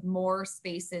itself to more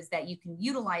spaces that you can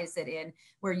utilize it in,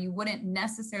 where you wouldn't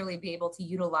necessarily be able to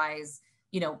utilize,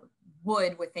 you know,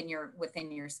 wood within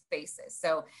your spaces.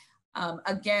 So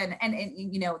again, and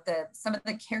you know, some of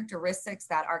the characteristics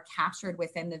that are captured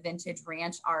within the Vintage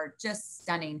Ranch are just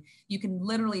stunning. You can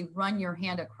literally run your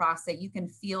hand across it. You can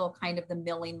feel kind of the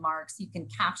milling marks. You can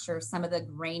capture some of the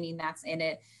graining that's in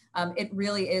it. It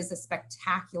really is a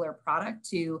spectacular product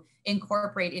to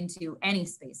incorporate into any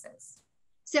spaces.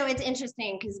 So it's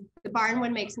interesting because the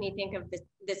barnwood makes me think of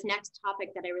this next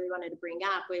topic that I really wanted to bring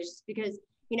up, was because,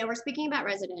 you know, we're speaking about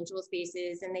residential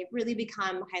spaces and they've really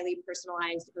become highly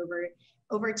personalized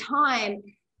over time,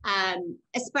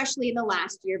 especially in the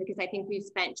last year, because I think we've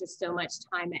spent just so much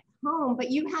time at home.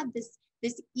 But you have this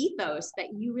ethos that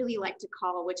you really like to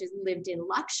call, which is lived in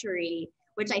luxury,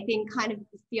 which I think kind of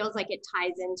feels like it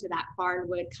ties into that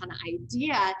barnwood kind of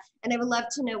idea. And I would love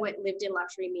to know what lived in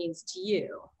luxury means to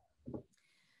you.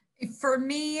 For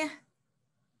me,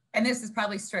 and this is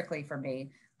probably strictly for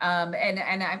me,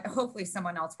 and hopefully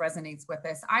someone else resonates with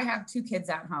this. I have 2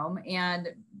 kids at home, and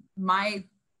my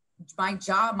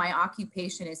job, my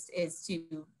occupation is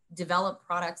to develop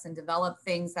products and develop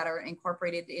things that are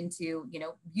incorporated into, you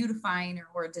know, beautifying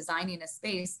or designing a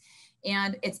space.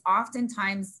 And it's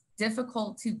oftentimes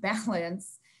difficult to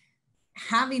balance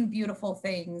having beautiful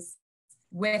things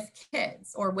with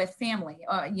kids or with family,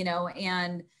 you know,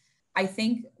 and I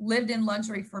think lived in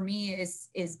luxury for me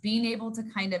is being able to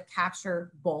kind of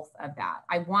capture both of that.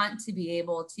 I want to be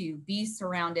able to be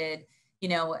surrounded, you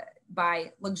know,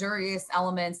 by luxurious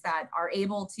elements that are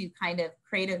able to kind of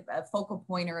create a focal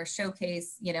point or a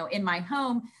showcase, you know, in my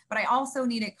home, but I also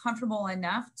need it comfortable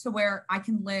enough to where I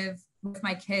can live with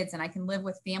my kids and I can live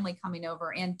with family coming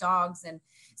over and dogs. And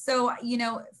so, you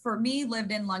know, for me,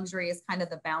 lived in luxury is kind of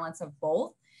the balance of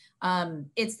both.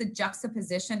 It's the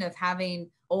juxtaposition of having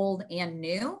old and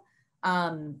new.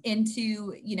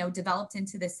 into, developed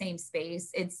into the same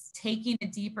space. It's taking a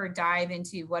deeper dive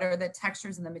into what are the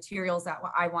textures and the materials that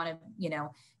I want to,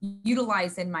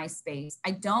 utilize in my space.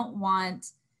 I don't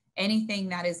want anything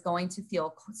that is going to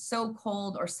feel so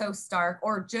cold or so stark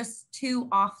or just too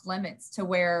off limits to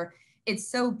where it's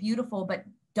so beautiful, but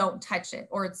don't touch it.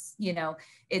 Or it's, it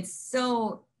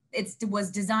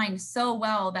was designed so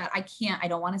well that I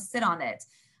don't want to sit on it.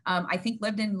 I think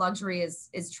lived in luxury is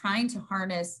trying to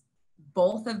harness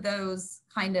both of those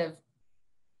kind of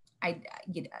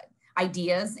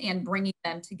ideas and bringing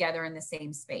them together in the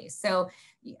same space. So,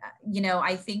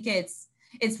 I think it's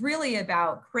really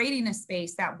about creating a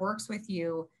space that works with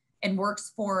you and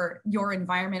works for your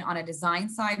environment on a design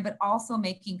side, but also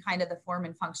making kind of the form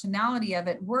and functionality of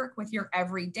it work with your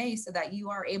everyday so that you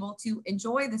are able to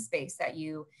enjoy the space that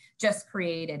you just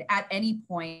created at any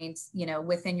point,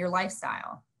 within your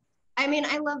lifestyle. I mean,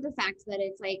 I love the fact that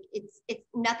it's like, it's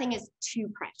nothing is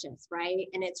too precious, right?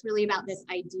 And it's really about this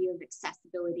idea of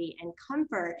accessibility and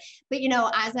comfort. But,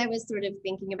 as I was sort of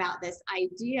thinking about this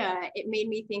idea, it made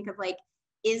me think of like,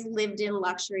 is lived in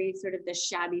luxury sort of the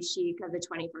shabby chic of the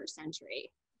 21st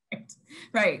century?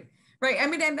 Right. I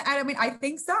mean, I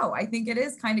think so. I think it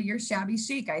is kind of your shabby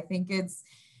chic. I think it's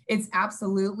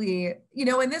absolutely,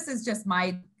 and this is just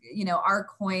my, our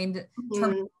coined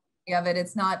term of it.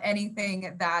 It's not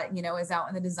anything that, is out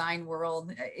in the design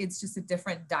world. It's just a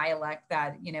different dialect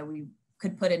that, we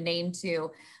could put a name to.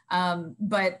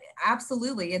 But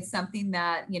absolutely, it's something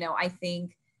that, I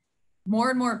think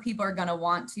more and more people are going to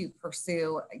want to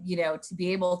pursue, to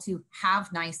be able to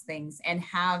have nice things and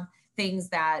have things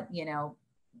that,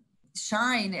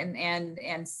 shine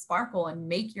and sparkle and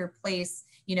make your place,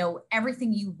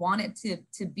 everything you want it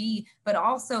to be, but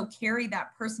also carry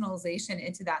that personalization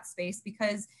into that space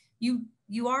because you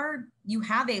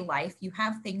have a life, you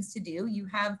have things to do, you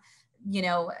have,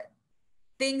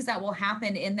 things that will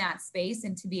happen in that space,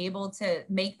 and to be able to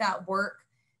make that work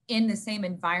in the same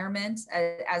environment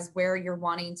as where you're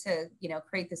wanting to,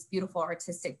 create this beautiful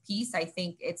artistic piece. I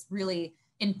think it's really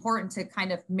important to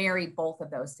kind of marry both of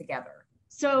those together.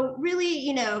 So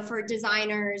really, for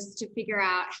designers to figure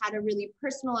out how to really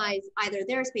personalize either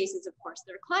their spaces, of course,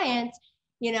 their clients,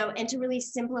 and to really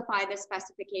simplify the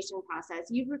specification process,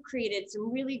 you've created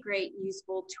some really great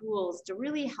useful tools to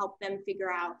really help them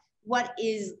figure out what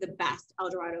is the best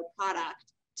Eldorado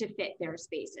product to fit their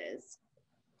spaces.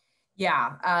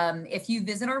 Yeah, if you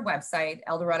visit our website,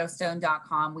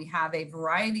 eldoradostone.com, we have a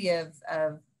variety of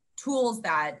tools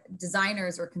that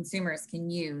designers or consumers can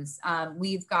use.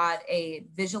 We've got a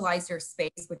visualizer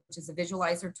space, which is a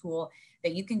visualizer tool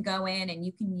that you can go in and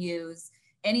you can use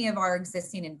any of our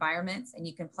existing environments and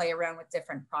you can play around with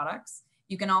different products.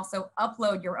 You can also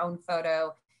upload your own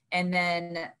photo and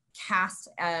then cast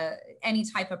any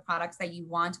type of products that you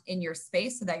want in your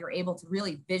space so that you're able to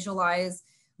really visualize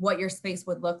what your space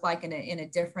would look like in a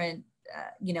different,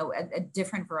 a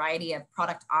different variety of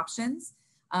product options.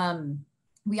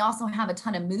 We also have a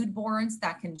ton of mood boards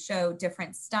that can show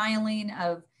different styling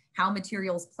of how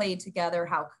materials play together,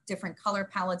 how different color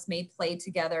palettes may play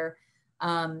together.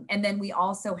 And then we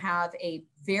also have a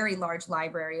very large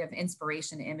library of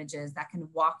inspiration images that can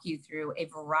walk you through a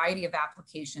variety of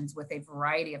applications with a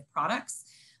variety of products,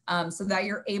 so that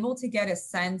you're able to get a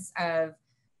sense of,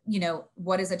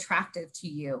 what is attractive to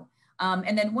you.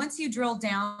 And then once you drill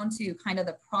down to kind of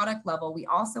the product level, we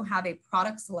also have a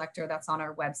product selector that's on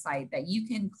our website that you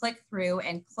can click through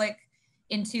and click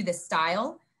into the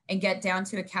style and get down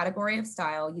to a category of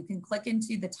style. You can click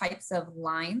into the types of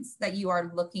lines that you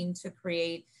are looking to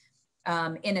create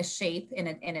in a shape, in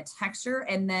a texture,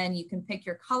 and then you can pick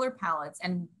your color palettes.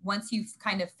 And once you've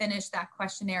kind of finished that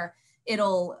questionnaire,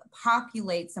 it'll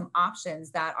populate some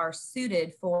options that are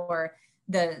suited for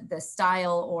the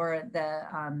style or the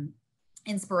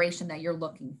inspiration that you're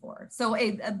looking for. So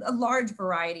a large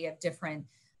variety of different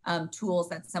tools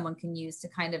that someone can use to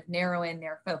kind of narrow in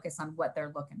their focus on what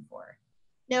they're looking for.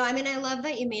 No, I mean, I love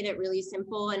that you made it really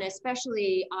simple, and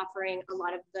especially offering a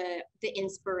lot of the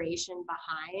inspiration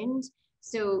behind,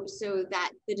 so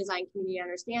that the design community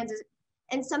understands it.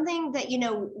 And something that,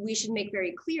 we should make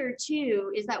very clear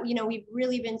too, is that, we've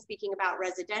really been speaking about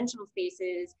residential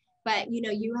spaces, but,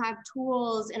 you have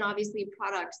tools and obviously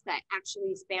products that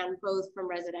actually span both from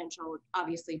residential,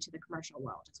 obviously, to the commercial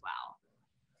world as well.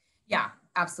 Yeah,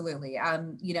 absolutely.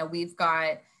 We've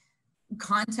got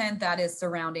content that is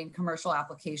surrounding commercial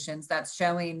applications that's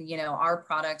showing, our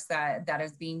products that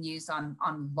is being used on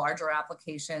larger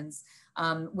applications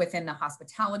within the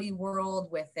hospitality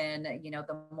world, within, the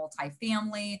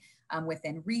multifamily,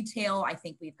 within retail. I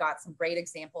think we've got some great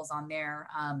examples on there.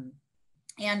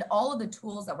 And all of the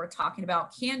tools that we're talking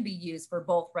about can be used for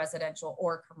both residential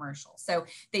or commercial. So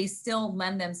they still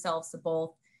lend themselves to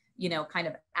both, you know, kind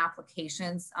of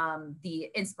applications.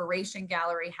 The inspiration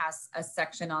gallery has a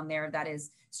section on there that is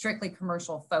strictly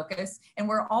commercial focused. And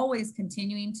we're always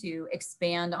continuing to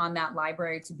expand on that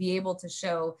library to be able to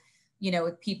show, you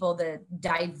know, people the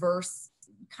diverse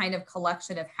kind of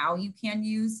collection of how you can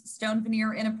use stone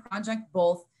veneer in a project,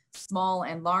 both small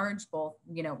and large, both,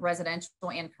 you know, residential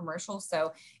and commercial.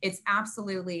 So it's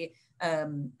absolutely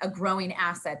a growing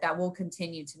asset that we'll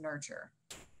continue to nurture.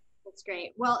 That's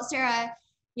great. Well, Sarah,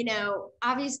 you know,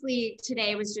 obviously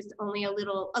today was just only a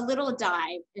little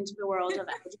dive into the world of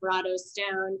Eldorado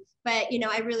stone, but, you know,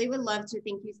 I really would love to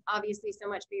thank you obviously so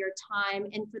much for your time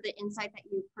and for the insight that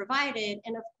you provided.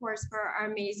 And of course, for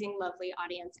our amazing, lovely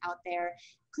audience out there,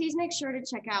 please make sure to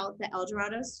check out the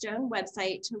Eldorado Stone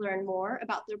website to learn more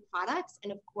about their products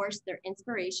and of course, their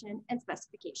inspiration and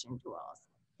specification tools.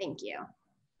 Thank you.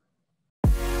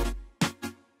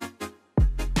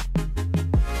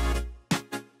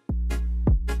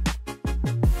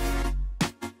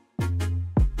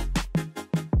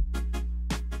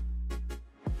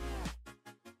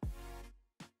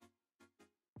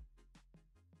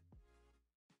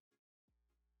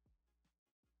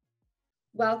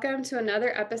 Welcome to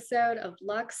another episode of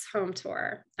Luxe Home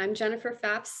Tour. I'm Jenn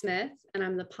Pfaff Smith, and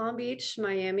I'm the Palm Beach,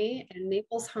 Miami, and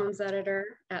Naples Homes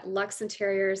Editor at Luxe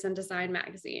Interiors and Design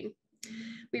magazine.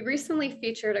 We recently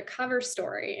featured a cover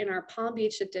story in our Palm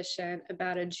Beach edition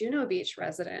about a Juno Beach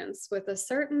residence with a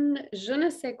certain je ne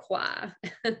sais quoi.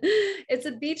 It's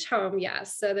a beach home,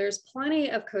 yes, so there's plenty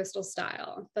of coastal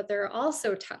style, but there are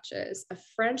also touches of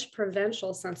French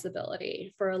provincial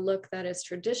sensibility for a look that is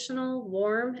traditional,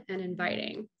 warm, and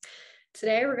inviting.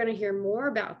 Today, we're going to hear more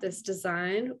about this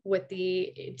design with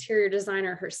the interior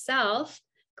designer herself,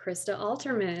 Krista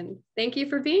Alterman. Thank you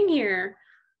for being here.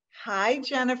 Hi,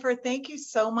 Jennifer. Thank you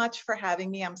so much for having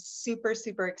me. I'm super,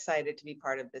 super excited to be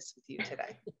part of this with you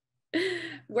today.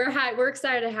 We're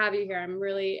excited to have you here. I'm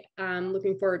really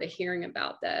looking forward to hearing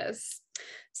about this.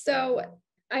 So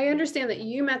I understand that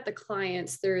you met the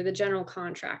clients through the general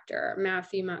contractor,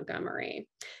 Matthew Montgomery,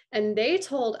 and they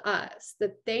told us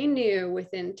that they knew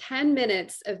within 10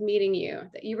 minutes of meeting you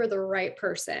that you were the right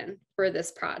person for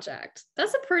this project.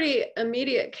 That's a pretty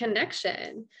immediate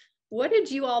connection. What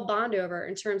did you all bond over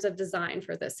in terms of design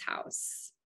for this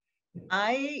house?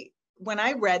 When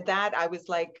I read that, I was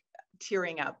like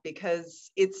tearing up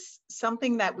because it's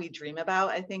something that we dream about,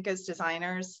 I think, as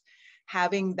designers.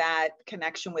 Having that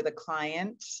connection with a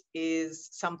client is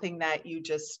something that you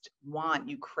just want,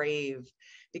 you crave,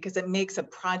 because it makes a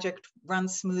project run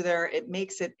smoother. It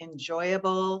makes it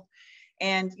enjoyable.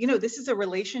 And, you know, this is a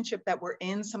relationship that we're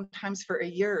in sometimes for a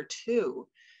year or two.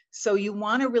 So you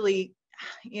want to really,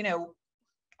 you know,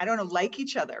 I don't know, like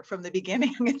each other from the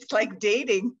beginning. It's like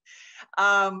dating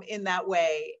in that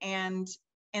way. And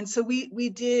so we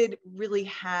did really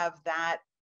have that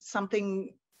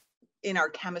something in our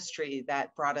chemistry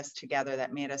that brought us together,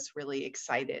 that made us really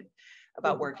excited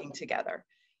about working together.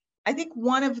 I think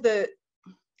one of the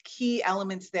key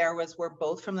elements there was we're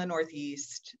both from the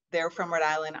Northeast. They're from Rhode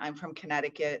Island. I'm from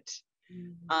Connecticut.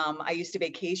 I used to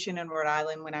vacation in Rhode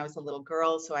Island when I was a little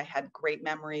girl, so I had great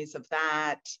memories of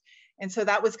that. And so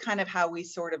that was kind of how we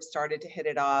sort of started to hit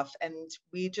it off. And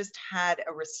we just had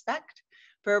a respect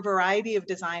for a variety of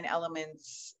design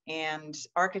elements and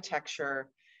architecture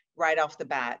right off the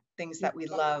bat, things that we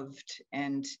loved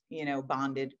and, you know,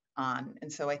 bonded on.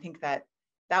 And so I think that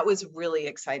that was really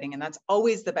exciting. And that's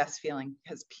always the best feeling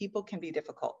because people can be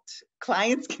difficult.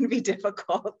 Clients can be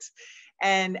difficult.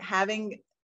 And having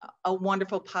a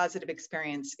wonderful, positive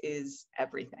experience is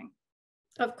everything.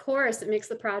 Of course, it makes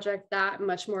the project that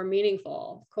much more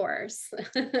meaningful, of course.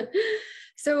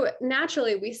 So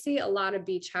naturally, we see a lot of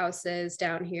beach houses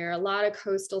down here, a lot of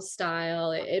coastal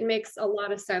style. It makes a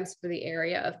lot of sense for the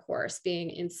area, of course,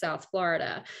 being in South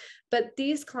Florida. But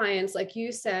these clients, like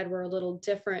you said, were a little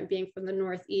different being from the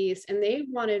Northeast, and they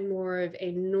wanted more of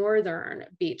a northern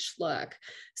beach look.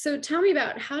 So tell me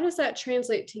about how does that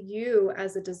translate to you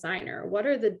as a designer? What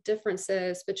are the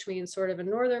differences between sort of a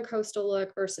northern coastal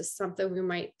look versus something we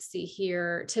might see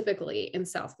here typically in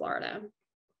South Florida?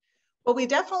 Well, we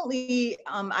definitely,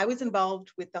 I was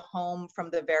involved with the home from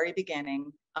the very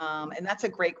beginning. And that's a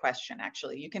great question,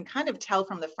 actually. You can kind of tell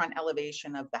from the front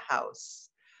elevation of the house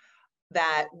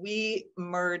that we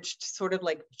merged sort of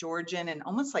like Georgian and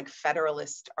almost like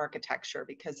Federalist architecture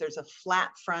because there's a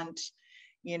flat front,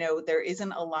 you know, there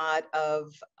isn't a lot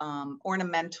of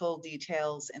ornamental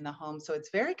details in the home. So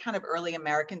it's very kind of early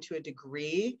American to a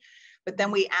degree, But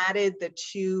then we added the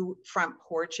 2 front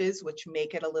porches, which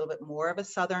make it a little bit more of a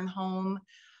Southern home.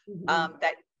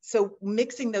 So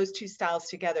mixing those 2 styles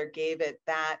together gave it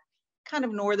that kind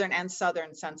of Northern and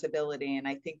Southern sensibility. And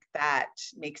I think that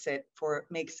makes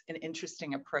an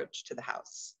interesting approach to the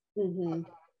house.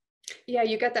 Yeah,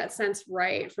 you get that sense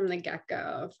right from the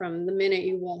get-go, from the minute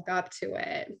you walk up to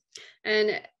it.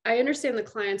 And I understand the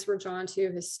clients were drawn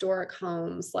to historic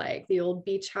homes like the old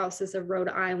beach houses of Rhode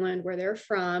Island where they're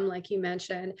from, like you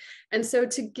mentioned. And so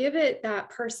to give it that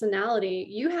personality,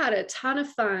 you had a ton of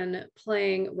fun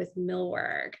playing with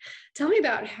millwork. Tell me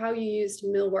about how you used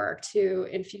millwork to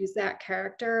infuse that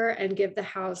character and give the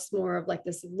house more of like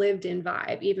this lived-in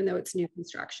vibe, even though it's new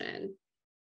construction.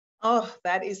 Oh,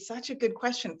 that is such a good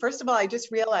question. First of all, I just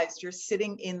realized you're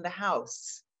sitting in the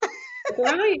house. There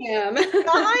I am.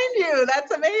 Behind you.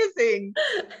 That's amazing.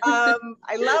 I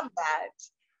love that.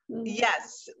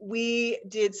 Yes, we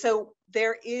did. So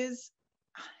there is,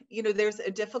 there's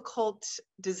a difficult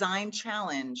design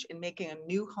challenge in making a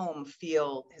new home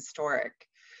feel historic.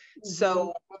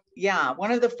 So yeah,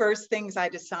 one of the first things I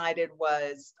decided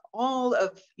was all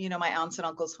of, my aunts and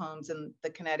uncles' homes in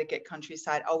the Connecticut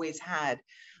countryside always had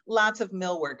lots of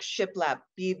millwork, shiplap,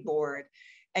 beadboard.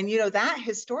 And, that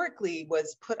historically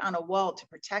was put on a wall to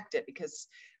protect it because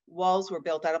walls were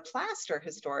built out of plaster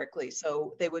historically.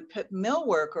 So they would put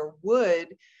millwork or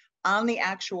wood on the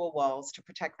actual walls to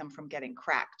protect them from getting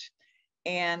cracked.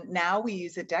 And now we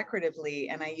use it decoratively,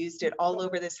 and I used it all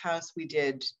over this house. We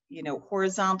did,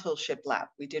 horizontal shiplap,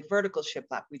 we did vertical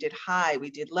shiplap, we did high, we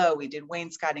did low, we did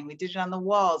wainscoting, we did it on the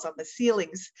walls, on the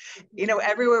ceilings,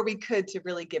 everywhere we could to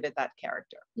really give it that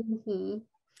character.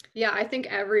 Yeah, I think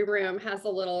every room has a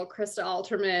little Krista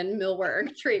Alterman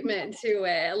millwork treatment to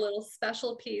it, a little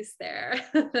special piece there.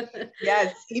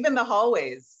 Yes, even the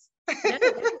hallways. Yeah,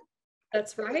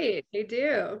 that's right, they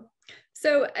do.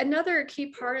 So another key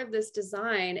part of this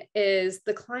design is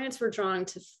the clients were drawn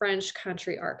to French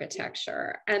country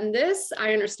architecture. And this,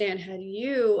 I understand, had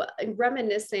you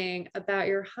reminiscing about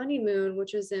your honeymoon,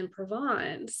 which is in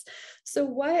Provence. So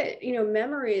what,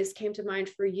 memories came to mind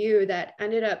for you that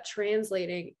ended up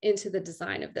translating into the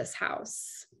design of this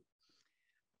house?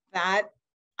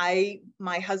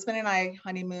 My husband and I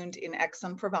honeymooned in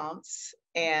Aix-en-Provence,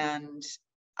 and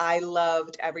I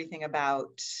loved everything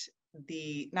about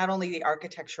not only the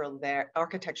architecture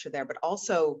there, but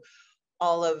also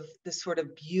all of the sort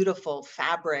of beautiful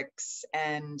fabrics.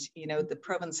 And, the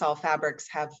Provençal fabrics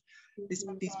have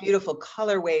these beautiful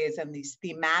colorways and these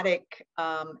thematic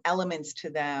elements to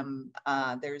them.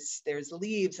 There's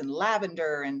leaves and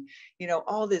lavender and,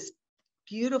 all this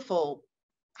beautiful,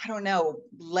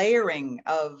 layering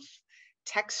of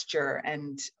texture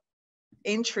and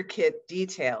intricate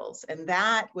details. And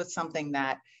that was something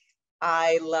that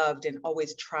I loved and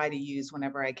always try to use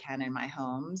whenever I can in my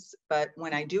homes. But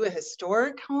when I do a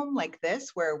historic home like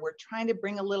this, where we're trying to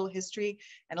bring a little history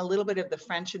and a little bit of the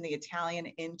French and the Italian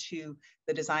into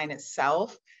the design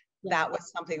itself, that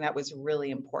was something that was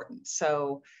really important.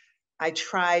 So I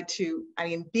tried to,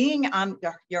 being on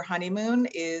your honeymoon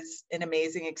is an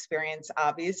amazing experience,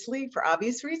 obviously, for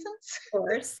obvious reasons. Of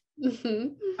course.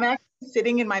 I'm actually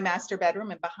sitting in my master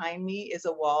bedroom, and behind me is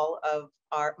a wall of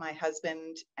my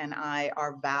husband and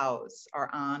our vows are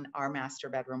on our master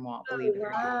bedroom wall, believe it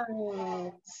or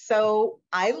not. So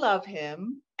I love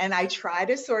him, and I try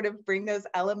to sort of bring those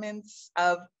elements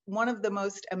of one of the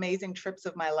most amazing trips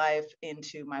of my life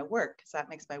into my work, because that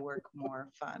makes my work more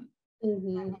fun.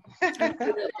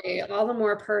 Absolutely. All the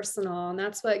more personal, and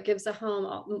that's what gives a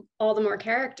home all the more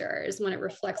character, is when it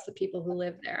reflects the people who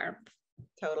live there.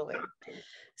 Totally.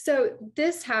 So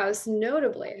this house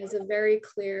notably has a very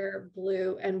clear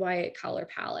blue and white color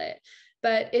palette,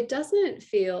 but it doesn't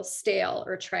feel stale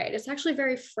or trite. It's actually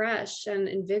very fresh and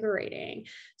invigorating.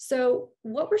 So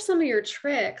what were some of your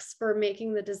tricks for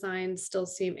making the design still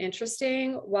seem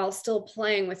interesting while still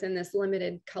playing within this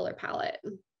limited color palette?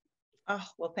 Oh,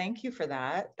 well, thank you for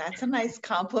that. That's a nice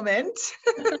compliment.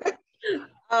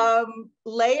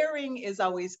 Layering is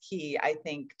always key, I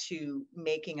think, to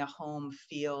making a home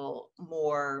feel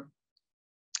more,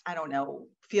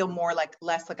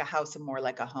 less like a house and more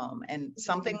like a home. And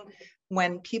something,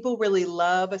 when people really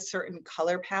love a certain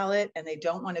color palette and they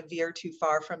don't want to veer too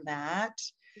far from that,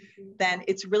 then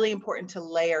it's really important to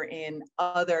layer in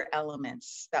other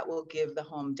elements that will give the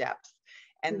home depth.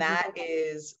 And that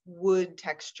is wood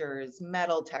textures,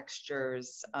 metal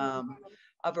textures,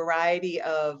 a variety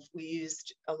of, we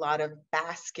used a lot of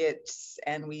baskets,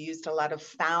 and we used a lot of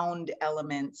found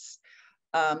elements,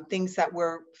 things that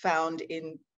were found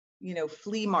in,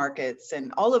 flea markets,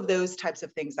 and all of those types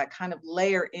of things that kind of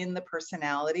layer in the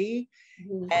personality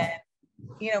and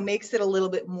you know, makes it a little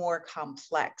bit more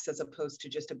complex as opposed to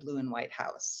just a blue and white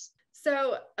house.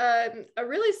 So a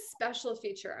really special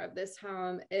feature of this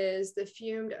home is the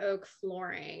fumed oak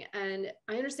flooring. And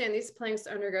I understand these planks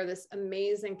undergo this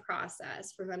amazing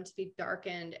process for them to be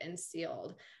darkened and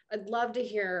sealed. I'd love to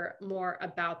hear more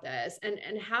about this. And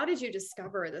how did you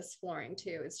discover this flooring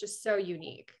too? It's just so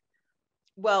unique.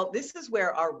 Well, this is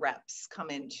where our reps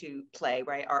come into play,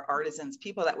 right? Our artisans,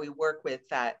 people that we work with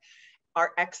that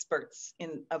are experts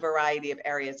in a variety of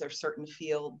areas or certain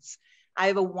fields. I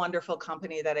have a wonderful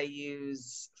company that I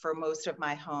use for most of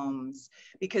my homes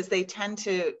because they tend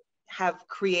to have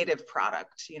creative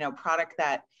product, you know, product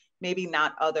that maybe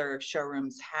not other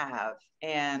showrooms have.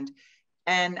 And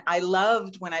I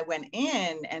loved when I went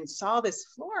in and saw this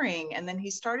flooring, and then he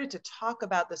started to talk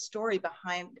about the story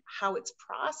behind how it's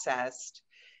processed.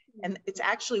 And it's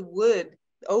actually wood,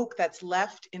 oak that's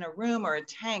left in a room or a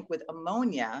tank with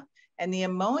ammonia, and the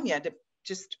ammonia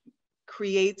just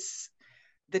creates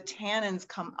the tannins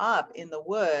come up in the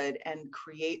wood and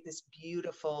create this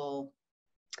beautiful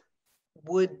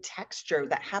wood texture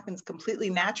that happens completely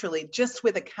naturally just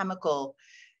with a chemical,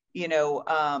 you know,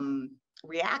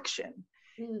 reaction.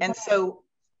 And so,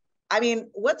 I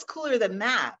mean, what's cooler than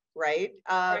that, right?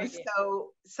 Right.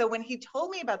 So when he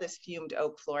told me about this fumed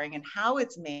oak flooring and how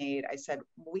it's made, I said,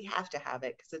 we have to have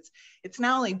it because it's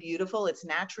not only beautiful, it's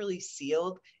naturally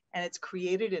sealed, and it's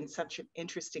created in such an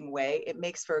interesting way. It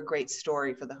makes for a great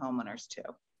story for the homeowners too.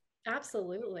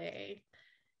 Absolutely.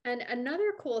 And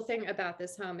another cool thing about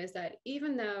this home is that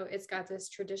even though it's got this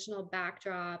traditional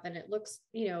backdrop and it looks,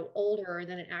 you know, older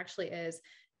than it actually is,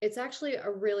 it's actually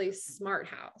a really smart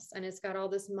house. And it's got all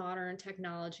this modern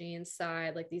technology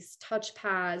inside, like these touch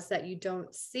pads that you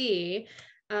don't see.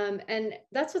 And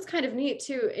that's what's kind of neat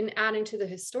too in adding to the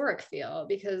historic feel,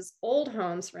 because old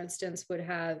homes, for instance,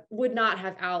 would not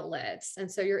have outlets. And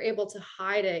so you're able to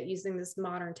hide it using this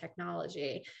modern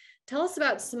technology. Tell us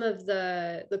about some of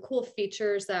the cool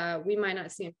features that we might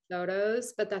not see in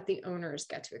photos, but that the owners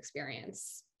get to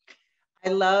experience. I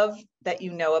love that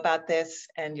you know about this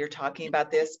and you're talking about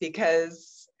this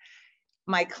because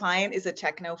my client is a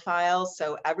technophile,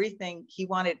 so he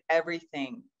wanted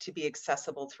everything to be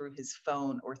accessible through his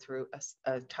phone or through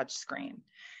a touch screen.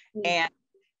 And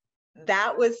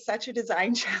that was such a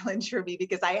design challenge for me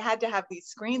because I had to have these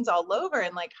screens all over,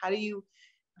 and like, how do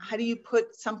you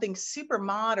put something super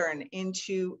modern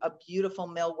into a beautiful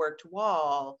millworked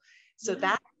wall? So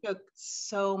that took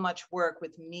so much work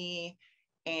with me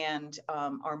and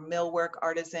our millwork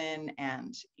artisan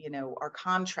and, you know, our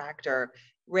contractor,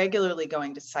 regularly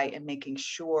going to site and making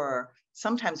sure,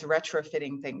 sometimes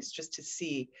retrofitting things just to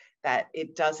see that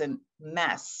it doesn't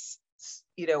mess,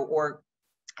 you know, or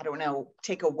I don't know,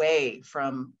 take away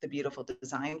from the beautiful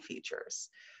design features.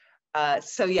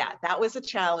 So yeah, that was a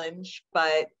challenge,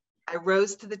 but I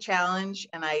rose to the challenge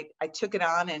and I took it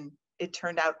on and it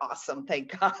turned out awesome.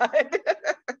 Thank God.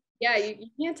 Yeah, you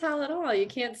can't tell at all. You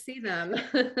can't see them.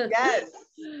 Yes,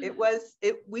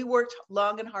 we worked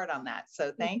long and hard on that.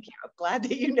 So thank you. I'm glad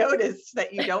that you noticed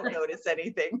that you don't notice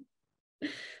anything.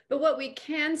 But what we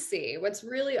can see, what's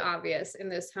really obvious in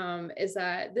this home is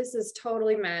that this is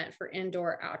totally meant for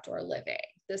indoor, outdoor living.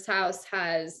 This house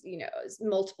has, you know,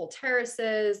 multiple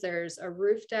terraces. There's a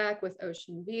roof deck with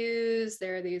ocean views.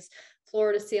 There are these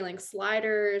floor to ceiling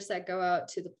sliders that go out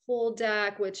to the pool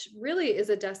deck, which really is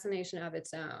a destination of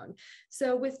its own.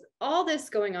 So with all this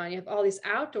going on, you have all these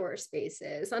outdoor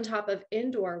spaces on top of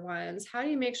indoor ones. How do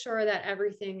you make sure that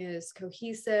everything is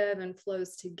cohesive and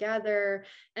flows together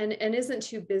and isn't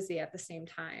too busy at the same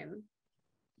time?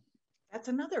 That's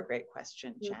another great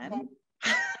question, Jen.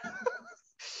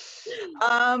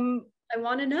 I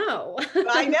want to know.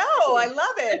 I know, I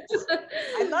love it.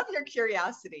 I love your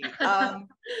curiosity.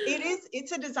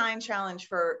 It's a design challenge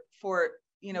for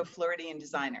you know, Floridian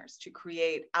designers to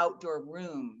create outdoor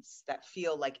rooms that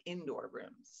feel like indoor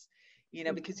rooms, you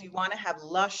know, because you want to have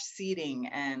lush seating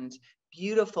and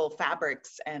beautiful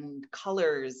fabrics and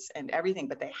colors and everything,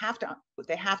 but they have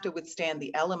to withstand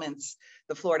the elements,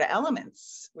 the Florida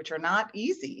elements, which are not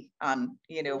easy on,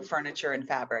 you know, furniture and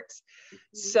fabrics.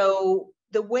 So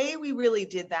the way we really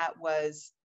did that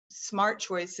was smart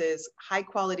choices, high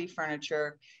quality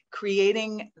furniture,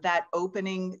 creating that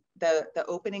opening, the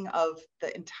opening of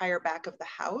the entire back of the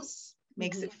house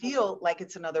makes it feel like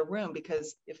it's another room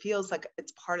because it feels like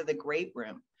it's part of the great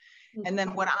room. And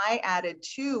then what I added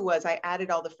too was I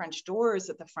added all the French doors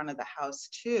at the front of the house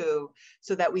too,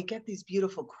 so that we get these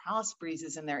beautiful cross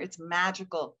breezes in there. It's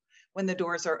magical when the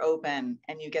doors are open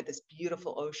and you get this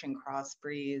beautiful ocean cross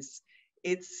breeze.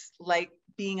 It's like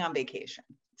being on vacation.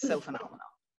 It's so phenomenal.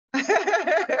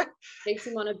 Makes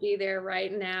you want to be there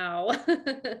right now.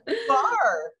 You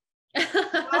are.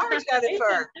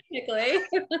 Jennifer. Technically.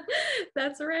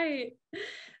 That's right.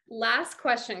 Last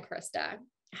question, Krista.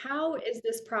 How is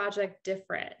this project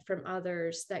different from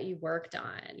others that you worked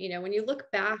on? You know, when you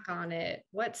look back on it,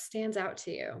 what stands out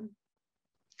to you?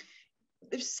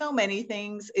 There's so many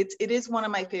things. It is one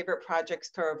of my favorite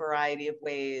projects for a variety of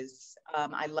ways.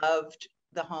 I loved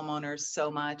the homeowners so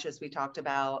much, as we talked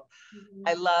about. Mm-hmm.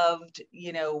 I loved,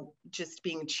 you know, just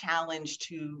being challenged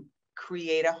to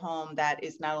create a home that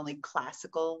is not only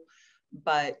classical,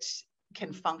 but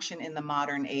can function in the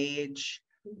modern age.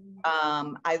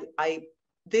 Mm-hmm.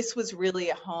 This was really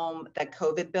a home that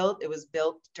COVID built. It was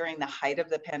built during the height of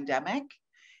the pandemic.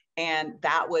 And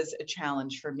that was a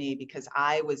challenge for me because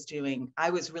I was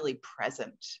really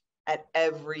present at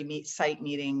every site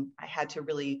meeting. I had to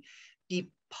really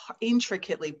be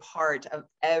intricately part of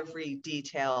every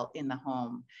detail in the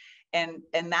home. And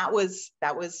that was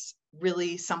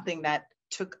really something that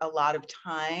took a lot of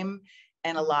time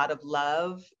and a lot of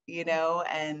love, you know,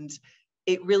 and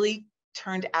it really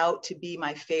turned out to be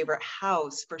my favorite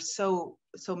house for so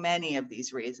many of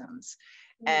these reasons.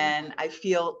 And I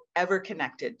feel ever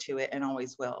connected to it and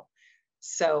always will.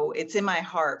 So it's in my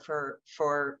heart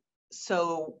for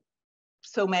so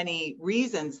many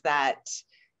reasons that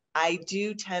I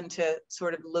do tend to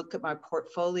sort of look at my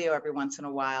portfolio every once in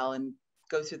a while and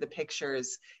go through the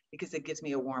pictures because it gives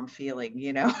me a warm feeling,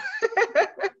 you know.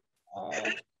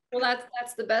 Well,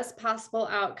 that's the best possible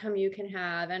outcome you can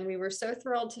have. And we were so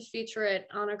thrilled to feature it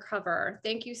on a cover.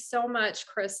 Thank you so much,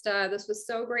 Krista. This was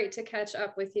so great to catch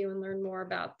up with you and learn more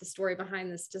about the story behind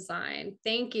this design.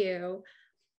 Thank you.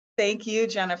 Thank you,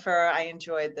 Jennifer. I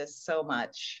enjoyed this so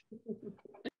much.